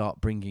should start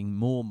bringing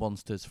more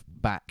monsters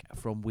back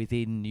from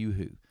within New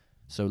Who.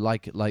 So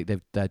like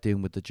they're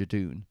doing with the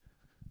Judoon.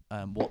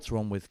 What's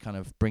wrong with kind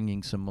of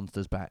bringing some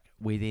monsters back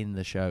within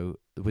the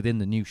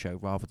new show,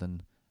 rather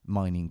than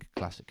mining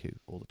Classic Who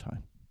all the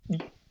time?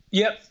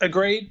 Yep,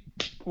 agreed.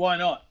 Why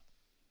not?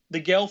 The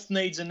Gelth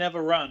needs a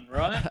never run,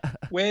 right?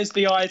 Where's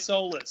the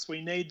Isolus?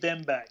 We need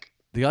them back.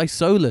 The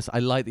Isolus, I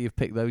like that you've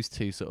picked those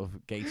two sort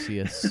of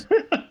gaseous.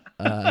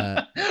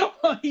 There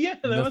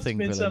must have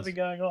been something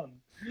going on.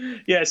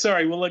 Yeah,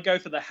 sorry. We'll go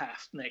for the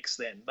Half next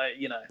then. But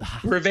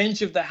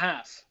Revenge of the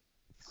Half.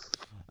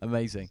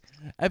 Amazing.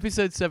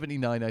 Episode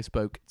 79, I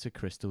spoke to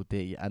Crystal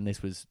D, and this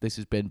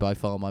has been by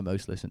far my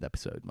most listened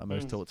episode, my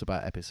most talked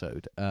about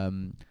episode.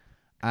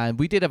 And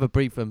we did have a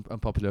brief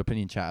unpopular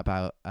opinion chat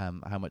about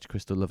how much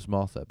Crystal loves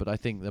Martha, but I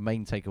think the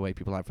main takeaway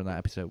people had from that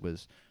episode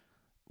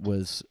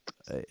was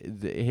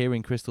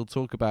hearing Crystal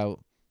talk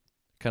about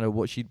kind of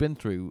what she'd been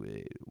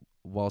through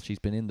while she's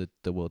been in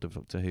the world of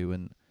Doctor Who,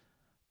 and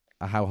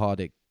how hard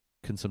it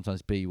can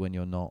sometimes be when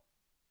you're not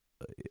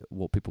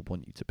what people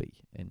want you to be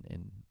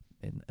in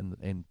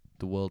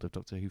the world of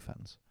Doctor Who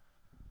fans.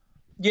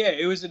 Yeah,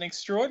 it was an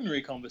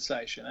extraordinary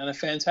conversation and a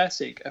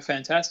fantastic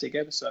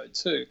episode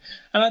too.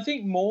 And I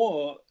think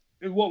what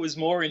was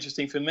more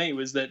interesting for me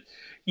was that,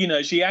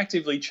 she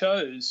actively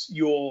chose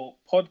your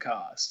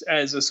podcast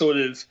as a sort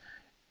of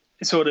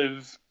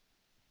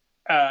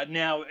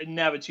now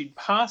that she'd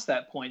passed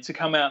that point, to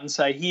come out and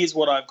say, here's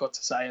what I've got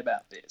to say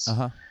about this.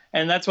 Uh-huh.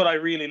 And that's what I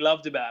really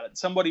loved about it.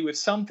 Somebody with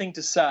something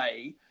to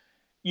say,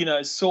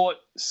 sort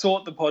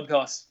the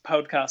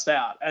podcast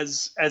out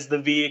as the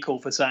vehicle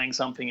for saying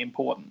something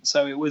important.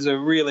 So it was a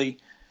really,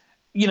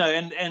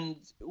 and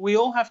we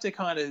all have to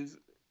kind of,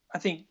 I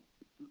think,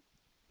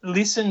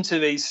 listen to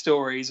these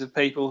stories of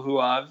people who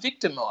are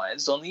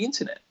victimized on the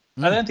internet.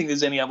 I don't think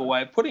there's any other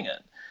way of putting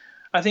it.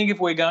 I think if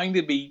we're going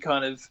to be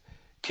kind of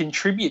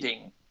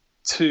contributing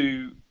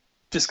to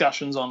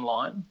discussions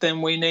online,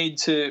 then we need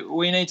to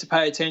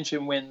pay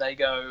attention when they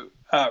go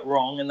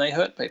wrong and they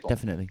hurt people.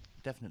 Definitely.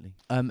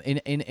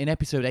 In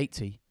episode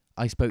 80,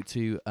 I spoke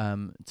to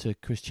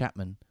Chris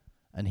Chapman,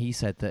 and he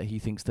said that he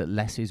thinks that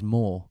less is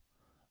more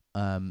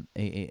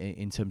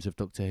in terms of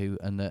Doctor Who,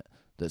 and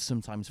that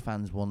sometimes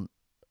fans want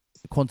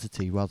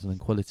quantity rather than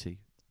quality.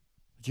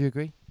 Do you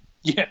agree?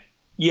 Yeah.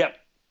 Yep.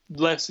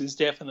 Less is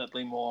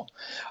definitely more.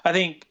 I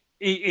think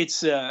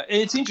it's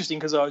interesting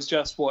because I was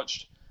just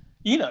watched,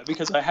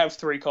 because I have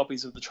 3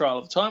 copies of The Trial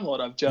of the Time Lord.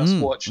 I've just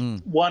watched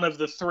one of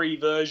the 3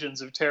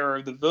 versions of Terror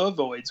of the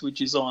Vervoids, which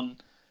is on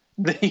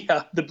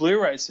the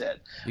Blu-ray set.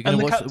 You're going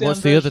to watch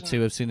the other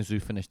 2 as soon as we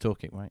finish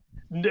talking, right?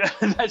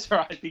 That's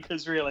right,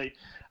 because really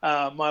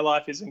my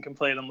life isn't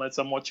complete unless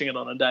I'm watching it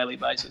on a daily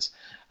basis.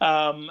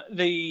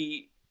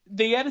 The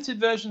edited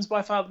version's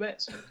by far the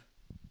best.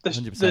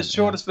 The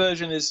shortest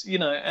version is,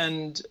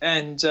 and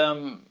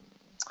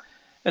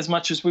as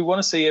much as we want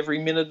to see every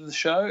minute of the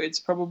show,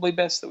 it's probably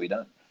best that we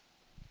don't.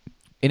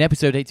 In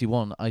episode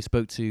 81, I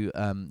spoke to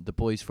the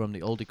boys from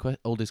the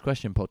Oldest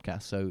Question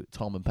podcast, so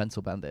Tom and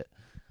Pencil Bandit,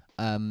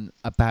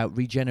 about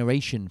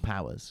regeneration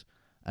powers.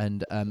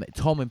 And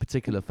Tom in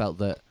particular felt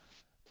that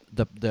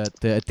the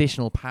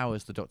additional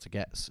powers the Doctor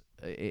gets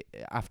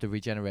after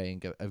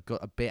regenerating have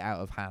got a bit out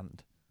of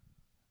hand.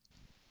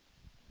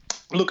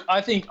 Look,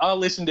 I think I'll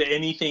listen to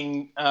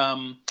anything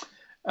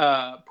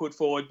put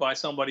forward by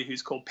somebody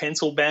who's called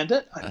Pencil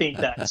Bandit. I think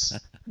that's,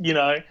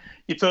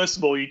 first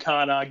of all, you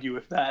can't argue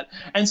with that.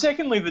 And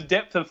secondly, the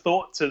depth of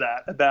thought to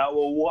that about,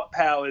 what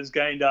power is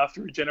gained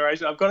after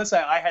regeneration. I've got to say,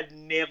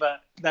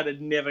 that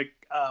had never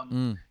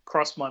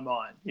crossed my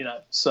mind,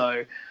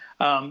 So,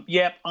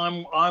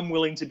 I'm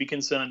willing to be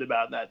concerned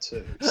about that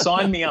too.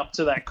 Sign me up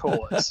to that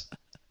cause.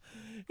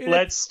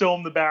 Let's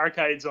storm the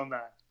barricades on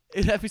that.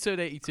 In episode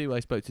 82,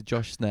 I spoke to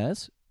Josh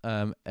Snares,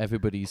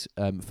 everybody's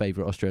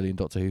favourite Australian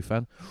Doctor Who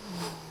fan.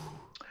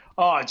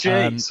 Oh,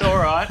 jeez. All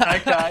right.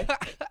 Okay.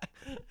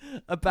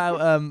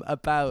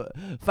 about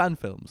fan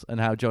films, and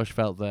how Josh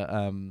felt that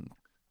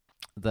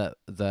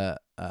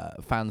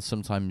fans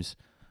sometimes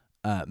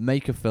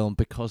make a film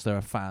because they're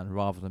a fan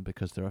rather than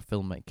because they're a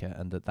filmmaker,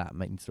 and that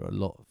means there are a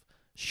lot of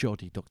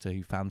shoddy Doctor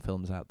Who fan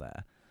films out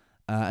there.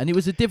 And it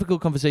was a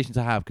difficult conversation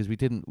to have because we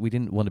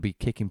didn't want to be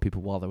kicking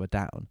people while they were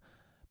down.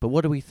 But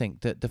what do we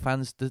think? That the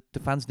fans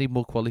need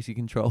more quality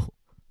control?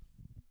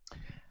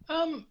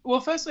 Well,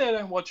 firstly, I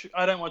don't watch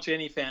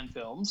any fan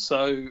films,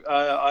 so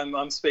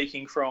I'm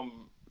speaking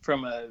from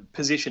a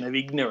position of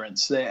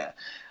ignorance there.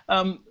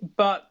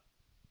 But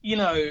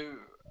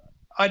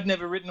I'd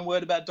never written a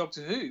word about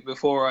Doctor Who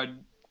before I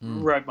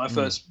wrote my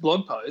first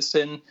blog post,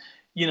 and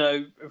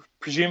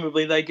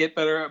presumably they get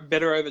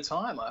better over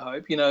time. I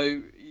hope.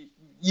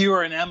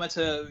 You're an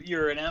amateur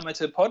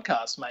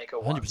podcast maker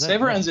once.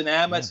 Everyone's an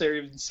amateur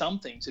in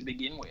something to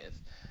begin with,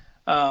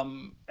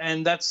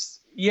 and that's.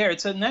 Yeah,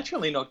 it's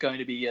naturally not going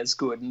to be as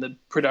good, and the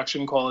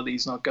production quality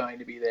is not going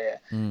to be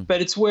there.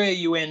 But it's where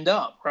you end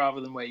up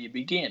rather than where you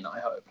begin, I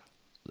hope.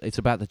 It's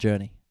about the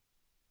journey.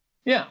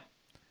 Yeah.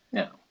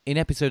 In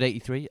episode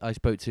 83, I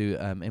spoke to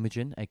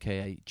Imogen,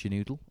 a.k.a.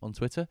 Janoodle, on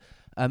Twitter,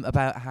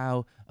 about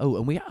how... Oh,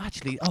 and we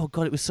actually... Oh,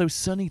 God, it was so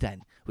sunny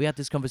then. We had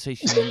this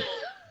conversation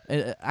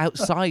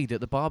outside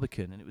at the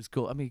Barbican, and it was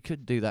cool. I mean, you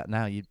couldn't do that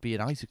now. You'd be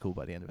an icicle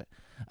by the end of it.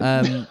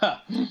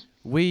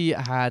 We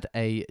had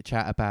a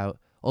chat about...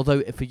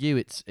 Although for you,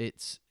 it's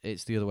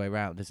the other way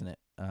around, isn't it?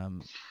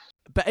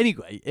 But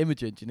anyway,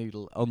 Imogen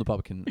Janoodle on the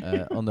Barbican,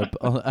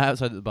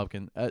 outside of the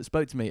Barbican,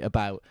 spoke to me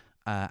about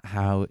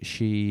how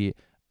she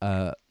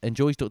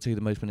enjoys Doctor Who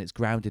the most when it's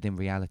grounded in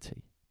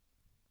reality.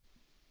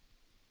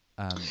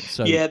 That's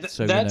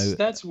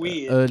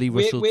weird. Early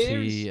Russell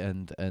T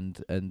and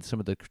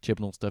some of the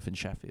Chibnall stuff in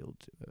Sheffield,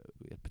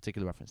 a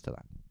particular reference to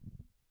that.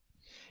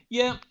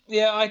 Yeah,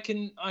 I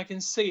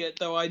can see it,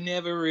 though I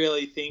never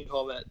really think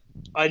of it.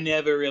 I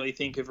never really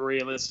think of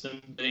realism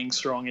being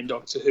strong in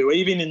Doctor Who,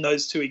 even in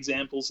those two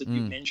examples that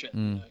you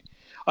mentioned.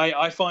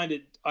 I find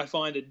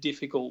it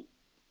difficult.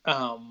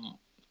 Sometimes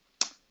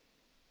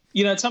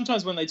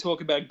when they talk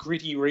about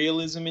gritty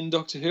realism in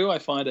Doctor Who, I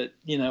find it,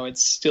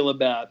 it's still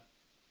about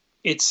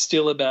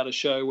a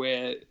show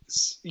where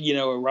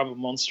a rubber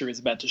monster is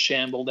about to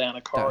shamble down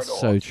a corridor.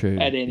 That's so true.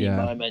 At any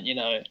moment.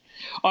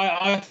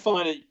 I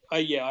find it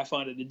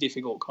a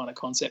difficult kind of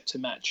concept to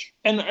match,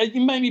 and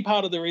maybe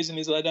part of the reason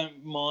is that I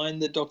don't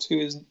mind that Doctor Who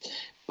is.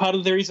 Part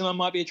of the reason I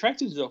might be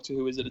attracted to Doctor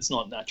Who is that it's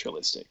not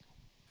naturalistic.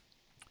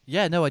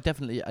 Yeah, no, I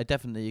definitely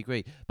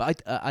agree.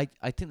 But I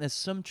think there's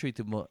some truth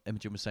in what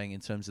Imogen was saying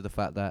in terms of the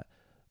fact that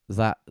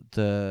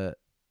the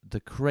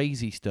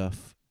crazy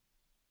stuff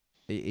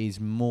is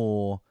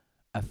more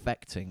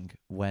affecting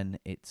when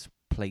it's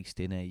placed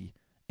in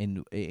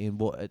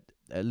what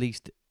at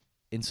least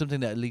in something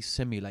that at least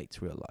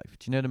simulates real life.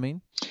 Do you know what I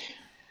mean?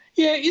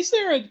 Yeah, is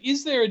there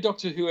a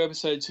Doctor Who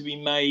episode to be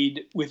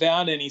made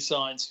without any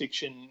science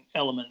fiction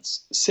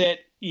elements, set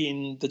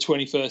in the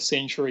 21st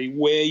century,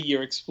 where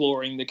you're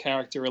exploring the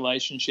character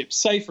relationships,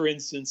 say for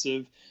instance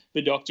of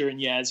the Doctor and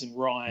Yaz and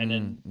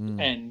Ryan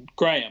and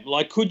Graham?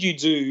 Like, could you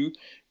do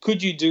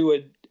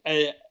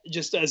a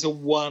just as a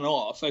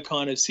one-off, a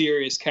kind of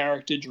serious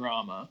character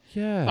drama?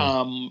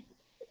 Yeah.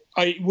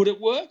 Would it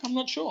work? I'm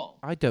not sure.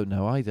 I don't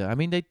know either. I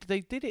mean, they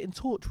did it in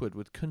Torchwood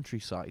with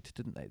Countryside,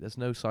 didn't they? There's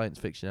no science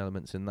fiction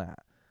elements in that.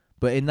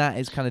 But in that,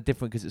 it's kind of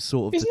different because it's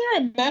sort of... Isn't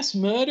there a mass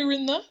murder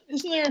in that?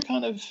 Isn't there a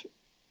kind of...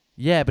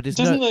 Yeah, but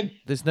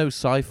there's no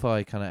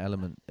sci-fi kind of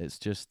element. It's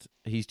just...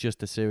 He's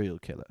just a serial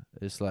killer.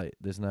 It's like,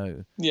 there's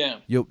no... Yeah.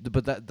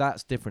 But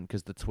that's different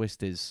because the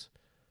twist is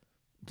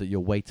that you're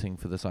waiting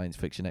for the science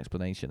fiction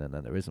explanation and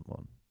then there isn't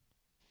one.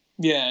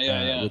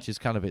 Yeah. Which is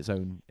kind of its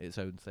own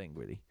thing,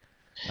 really.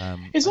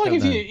 It's like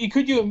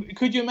could you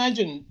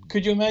imagine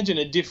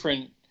a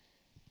different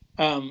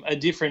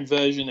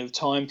version of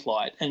Time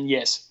Flight? And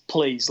yes,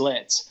 please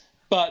let's.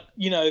 But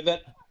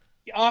that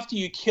after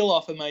you kill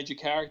off a major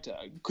character,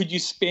 could you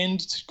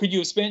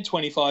have spent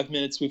 25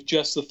 minutes with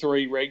just the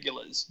three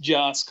regulars,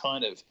 just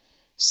kind of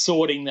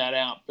sorting that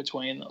out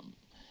between them?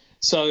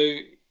 So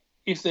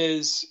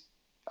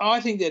I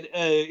think that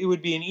it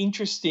would be an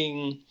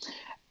interesting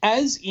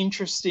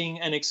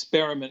an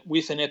experiment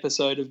with an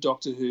episode of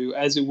Doctor Who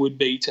as it would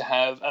be to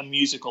have a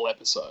musical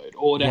episode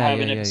or to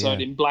have an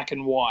episode in black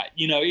and white.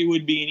 It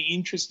would be an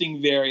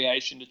interesting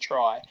variation to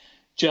try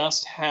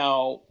just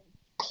how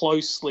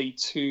closely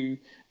to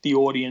the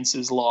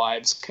audience's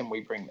lives can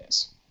we bring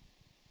this.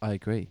 I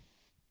agree.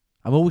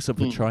 I'm always up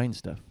for trying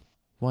stuff.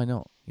 Why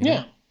not?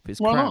 If it's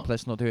crap,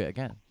 let's not do it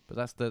again. But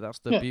that's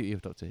the beauty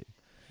of Doctor Who.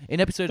 In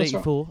episode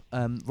 84,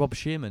 Rob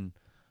Shearman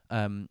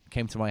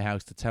came to my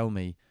house to tell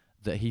me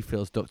that he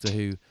feels Doctor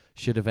Who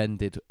should have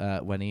ended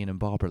when Ian and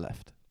Barbara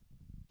left.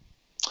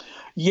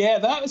 Yeah,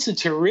 that was a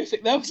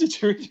terrific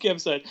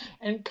episode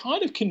and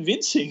kind of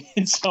convincing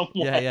in some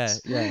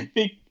ways. Yeah.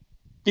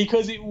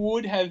 Because it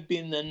would have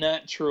been the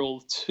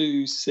natural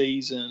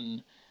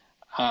 2-season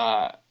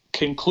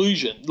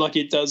conclusion. Like,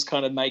 it does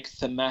kind of make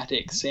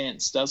thematic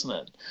sense, doesn't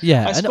it?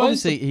 Yeah, and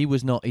obviously he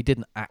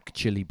didn't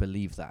actually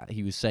believe that.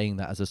 He was saying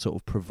that as a sort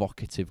of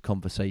provocative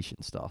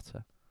conversation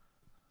starter.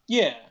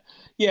 Yeah,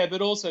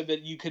 but also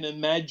that you can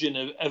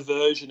imagine a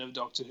version of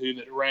Doctor Who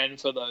that ran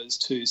for those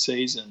 2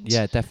 seasons.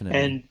 Yeah, definitely.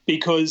 And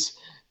because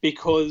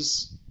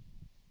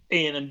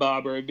Ian and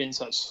Barbara have been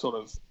such sort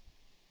of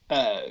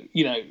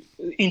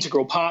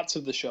integral parts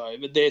of the show,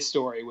 but their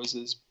story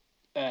was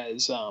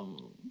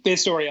their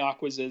story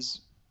arc was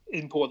as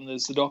important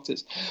as the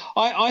Doctor's.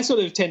 I sort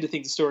of tend to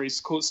think the story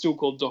is still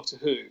called Doctor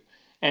Who,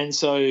 and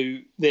so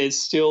there's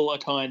still a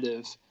kind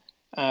of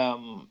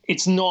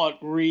it's not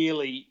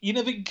really,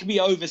 it can be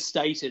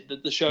overstated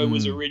that the show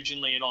was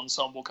originally an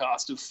ensemble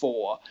cast of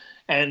 4,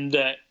 and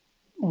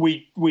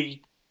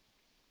we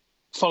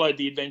followed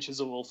the adventures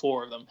of all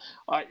 4 of them.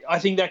 I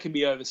think that can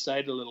be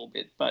overstated a little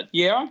bit, but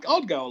yeah,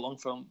 I'd go along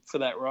for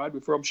that ride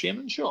with Rob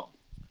Shearman, sure.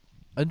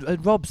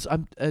 And Rob's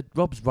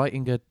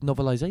writing a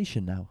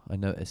novelization now. I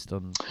noticed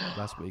on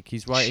last week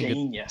he's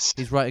writing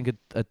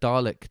a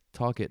Dalek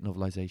Target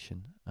novelization,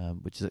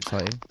 which is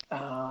exciting.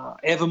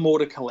 Evermore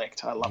to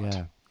collect. I love it.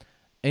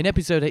 In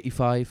episode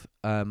 85,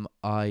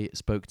 I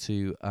spoke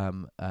to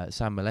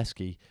Sam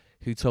Molesky,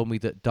 who told me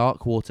that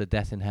Dark Water,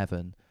 Death in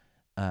Heaven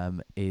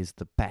is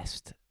the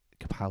best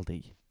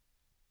Capaldi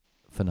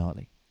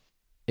finale.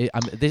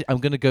 I'm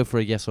going to go for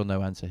a yes or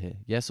no answer here.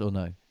 Yes or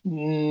no?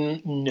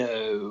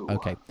 No.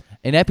 Okay.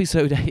 In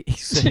episode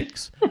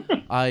 86,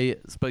 I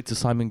spoke to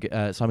Simon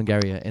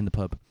Guerrier in the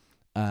pub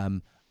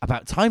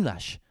about Time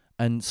Lash,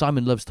 and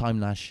Simon loves Time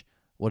Lash.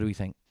 What do we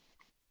think?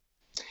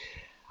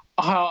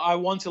 I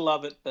want to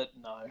love it, but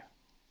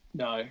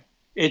no.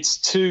 It's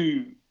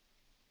too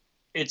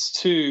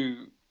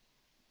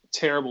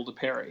terrible to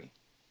parry.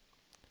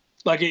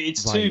 Like,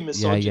 it's too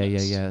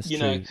misogynist. Yeah. It's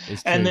true.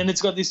 And then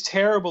it's got this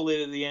terrible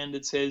bit at the end.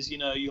 It says,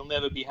 you'll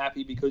never be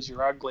happy because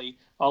you're ugly.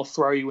 I'll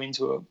throw you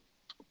into a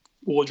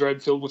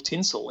wardrobe filled with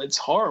tinsel. It's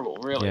horrible,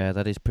 really. Yeah,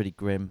 that is pretty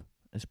grim.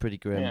 It's pretty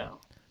grim. Yeah.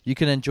 You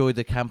can enjoy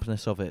the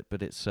campness of it,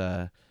 but it's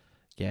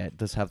it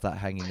does have that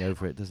hanging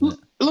over it, doesn't it?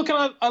 Look,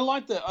 and I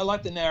like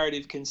the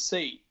narrative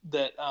conceit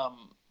that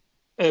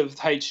of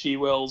H.G.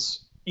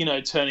 Wells,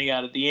 turning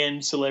out at the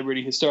end,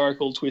 celebrity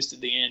historical twist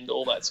at the end,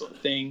 all that sort of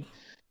thing.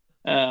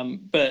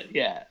 But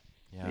yeah.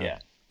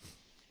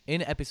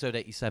 In episode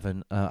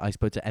 87, I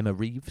spoke to Emma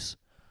Reeves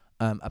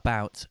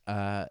about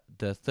the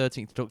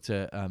 13th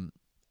Doctor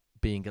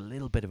being a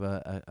little bit of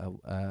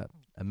a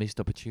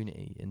missed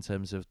opportunity in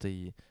terms of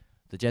the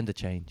gender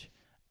change,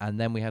 and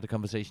then we had a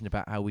conversation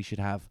about how we should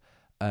have.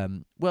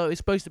 It's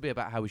supposed to be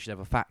about how we should have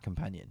a fat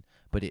companion,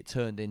 but it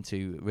turned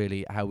into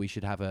really how we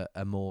should have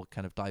a more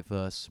kind of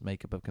diverse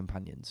makeup of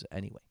companions.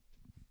 Anyway.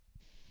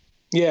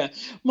 Yeah,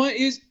 my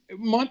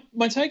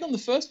take on the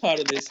first part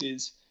of this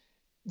is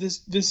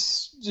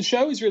the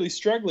show is really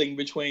struggling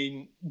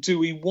between do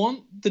we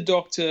want the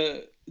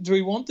Doctor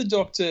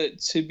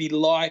to be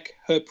like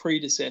her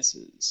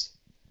predecessors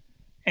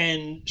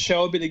and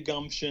show a bit of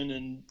gumption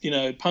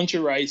and punch a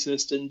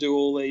racist and do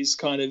all these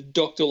kind of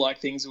Doctor-like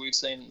things that we've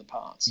seen in the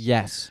past?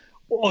 Yes.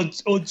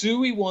 Or do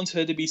we want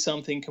her to be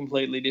something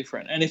completely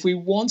different? And if we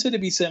want her to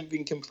be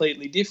something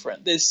completely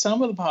different, there's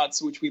some of the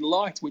parts which we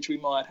liked, which we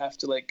might have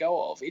to let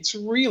go of. It's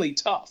really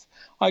tough.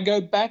 I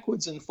go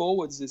backwards and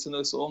forwards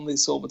on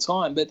this all the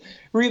time. But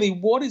really,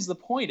 what is the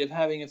point of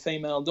having a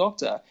female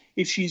Doctor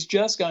if she's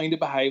just going to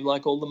behave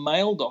like all the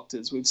male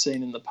Doctors we've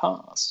seen in the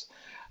past?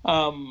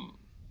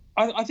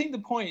 I think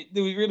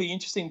the really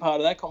interesting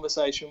part of that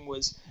conversation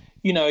was,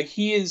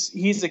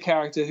 here's a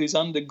character who's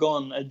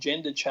undergone a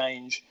gender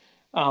change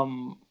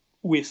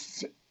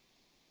with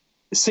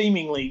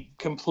seemingly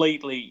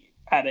completely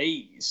at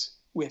ease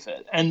with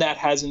it, and that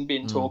hasn't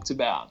been talked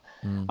about.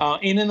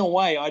 In a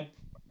way,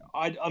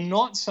 I'm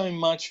not so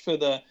much for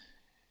the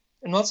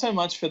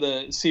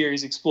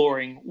series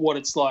exploring what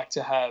it's like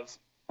to have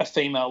a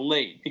female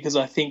lead, because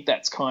I think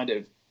that's kind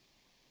of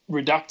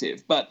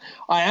reductive. But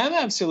I am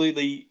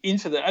absolutely in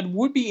for that. I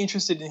would be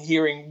interested in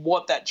hearing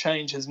what that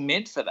change has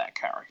meant for that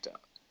character.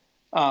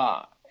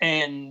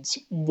 And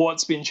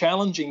what's been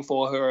challenging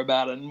for her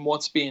about it and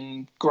what's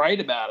been great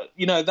about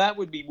it. That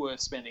would be worth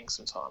spending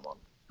some time on.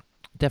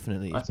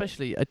 Definitely.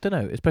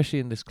 Especially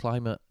in this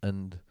climate.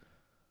 And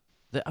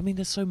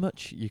there's so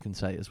much you can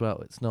say as well.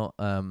 It's not...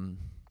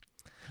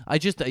 I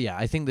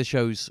think the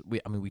shows...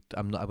 I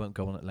won't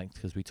go on at length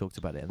because we talked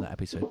about it in that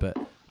episode, but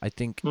I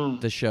think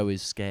the show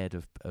is scared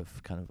of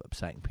kind of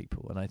upsetting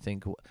people. And I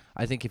think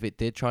if it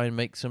did try and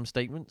make some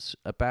statements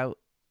about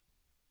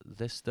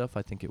this stuff,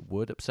 I think it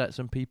would upset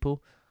some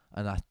people.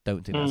 And I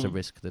don't think that's a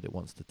risk that it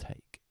wants to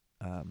take.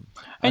 And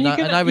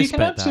I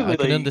respect that. I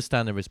can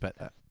understand and respect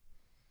that.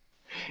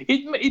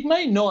 It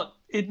may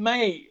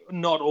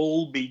not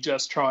all be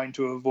just trying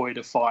to avoid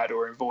a fight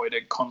or avoid a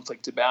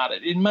conflict about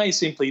it. It may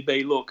simply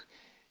be, look,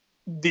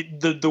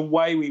 the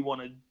way we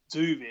want to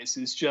do this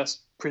is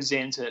just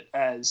present it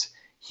as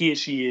here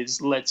she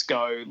is. Let's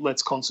go.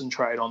 Let's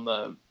concentrate on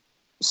the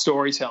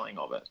storytelling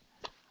of it.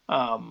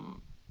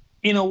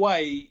 In a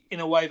way,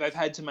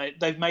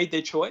 they've made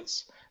their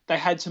choice. They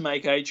had to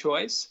make a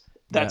choice.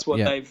 That's what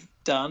they've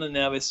done, and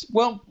now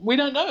we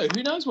don't know.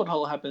 Who knows what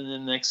will happen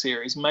in the next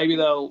series? Maybe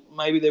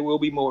there will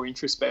be more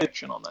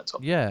introspection on that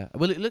topic. Yeah,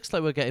 well, it looks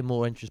like we're getting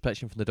more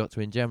introspection from the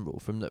Doctor in general,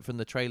 from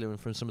the trailer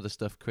and from some of the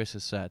stuff Chris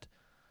has said.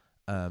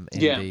 Have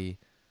you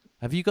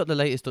got the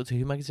latest Doctor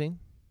Who magazine?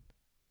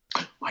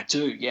 I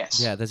do,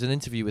 yes. Yeah, there's an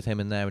interview with him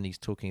in there, and he's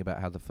talking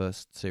about how the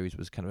first series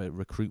was kind of a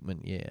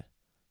recruitment year,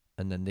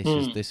 and then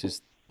this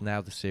is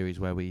now the series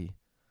where we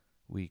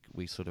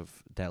sort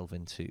of delve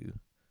into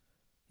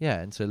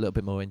a little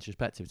bit more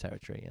introspective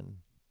territory, and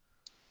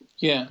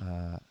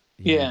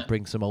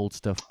bring some old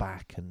stuff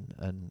back,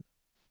 and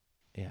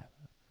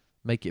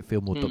make it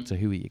feel more Doctor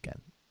Who-y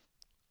again.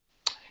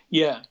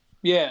 Yeah.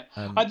 Yeah,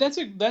 that's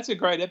a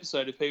great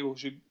episode. If people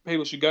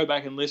should go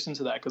back and listen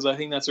to that, because I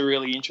think that's a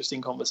really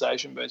interesting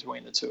conversation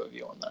between the two of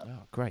you on that.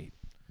 Oh, great.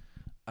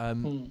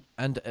 And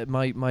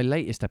my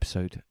latest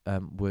episode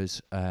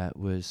was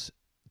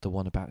the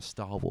one about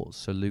Star Wars.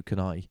 So Luke and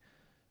I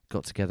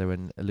got together,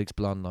 and Luke's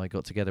Blunt and I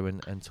got together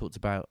and talked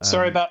about.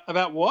 Sorry,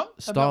 about what?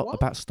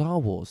 About Star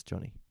Wars,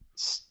 Johnny.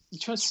 You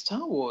tried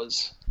Star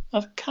Wars?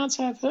 I can't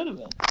say I've heard of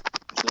it.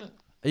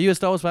 Are you a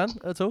Star Wars fan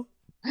at all?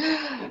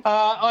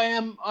 I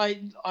am.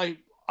 I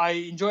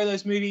enjoy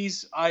those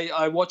movies.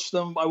 I watch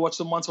them. I watch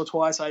them once or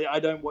twice. I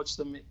don't watch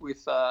them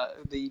with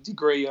the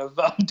degree of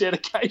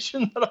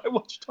dedication that I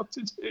watch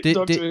Doctor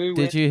Who.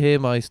 Did you hear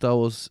my Star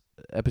Wars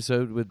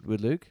episode with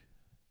Luke?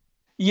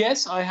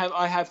 Yes, I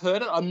have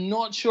heard it. I'm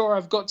not sure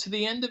I've got to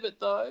the end of it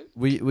though.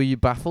 Were you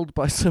baffled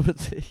by some of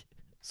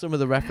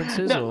the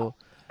references? No. Or?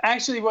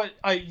 Actually,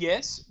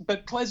 yes,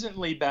 but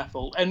pleasantly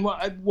baffled. And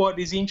what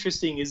is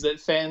interesting is that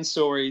fan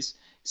stories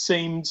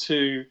seem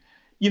to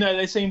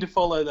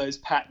follow those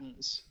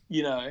patterns,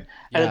 and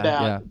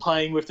about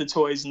playing with the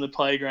toys in the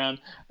playground.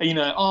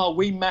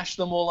 We mashed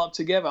them all up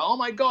together. Oh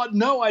my God,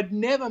 no, I'd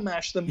never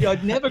mash them.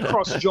 I'd never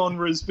cross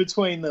genres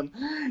between them.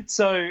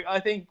 So I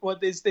think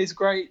there's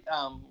great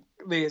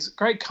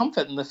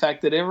comfort in the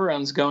fact that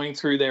everyone's going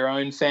through their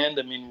own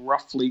fandom in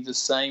roughly the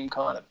same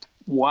kind of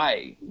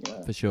way.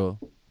 For sure.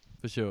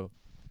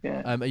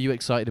 Yeah. Are you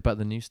excited about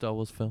the new Star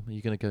Wars film? Are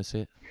you going to go see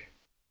it?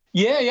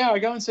 Yeah, I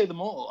go and see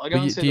them all. Do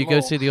you go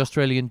see the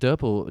Australian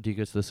dub, or do you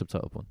go to the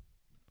subtitled one?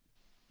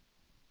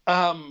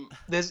 I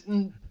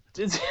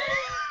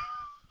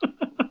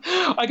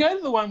go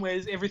to the one where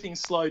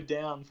everything's slowed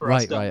down for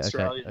us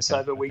Australians,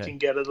 so that we can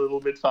get it a little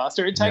bit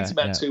faster. It takes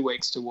about 2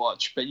 weeks to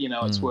watch, but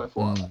it's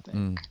worthwhile, I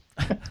think.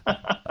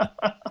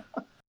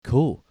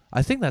 Cool.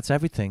 I think that's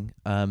everything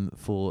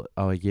for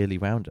our yearly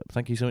roundup.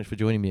 Thank you so much for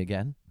joining me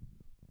again.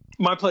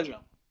 My pleasure.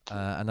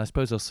 And I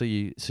suppose I'll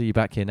see you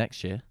back here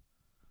next year.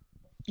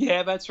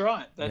 Yeah, that's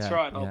right.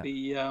 I'll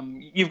be.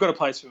 You've got a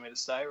place for me to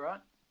stay, right?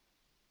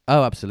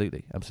 Oh,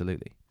 absolutely.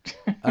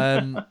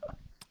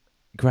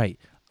 Great.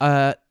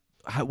 Where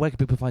can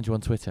people find you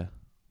on Twitter?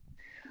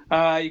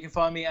 You can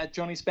find me at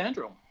Johnny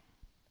Spandrel.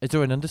 Is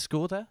there an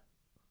underscore there?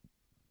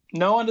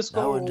 No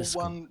underscore.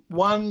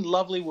 One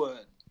lovely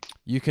word.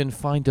 You can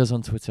find us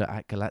on Twitter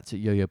at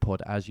Galactic Yo-Yo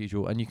Pod as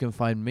usual, and you can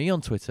find me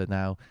on Twitter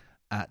now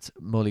at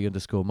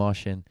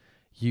Molly_Martian.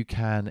 You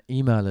can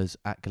email us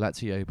at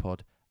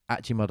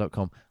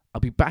galacticyoyopod@gmail.com.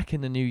 I'll be back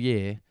in the new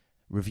year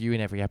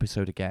reviewing every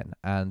episode again,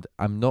 and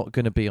I'm not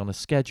going to be on a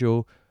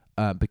schedule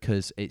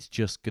because it's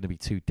just going to be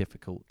too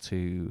difficult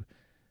to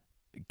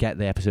get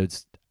the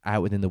episodes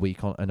out within the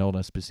week and on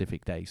a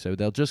specific day. So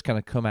they'll just kind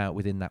of come out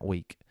within that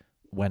week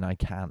when I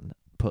can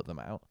put them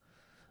out.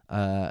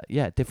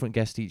 Different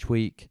guest each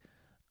week,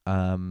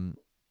 different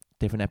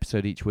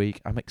episode each week.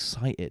 I'm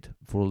excited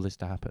for all this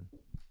to happen.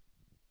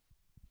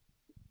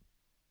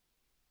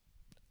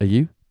 Are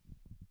you?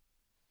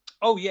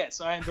 Oh, yes,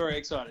 I am very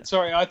excited.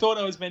 Sorry, I thought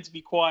I was meant to be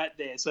quiet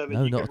there so that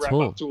you could wrap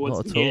up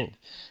towards the end.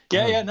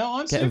 No,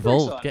 I'm super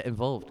excited. Get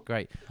involved.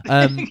 Great.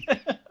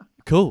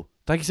 Cool.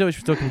 Thank you so much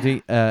for talking to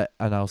me, and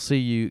I'll see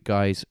you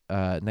guys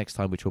next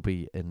time, which will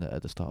be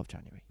at the start of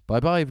January.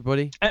 Bye-bye,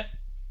 everybody.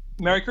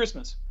 Merry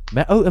Christmas.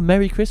 A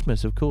Merry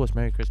Christmas, of course.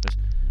 Merry Christmas.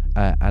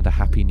 And a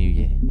Happy New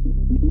Year.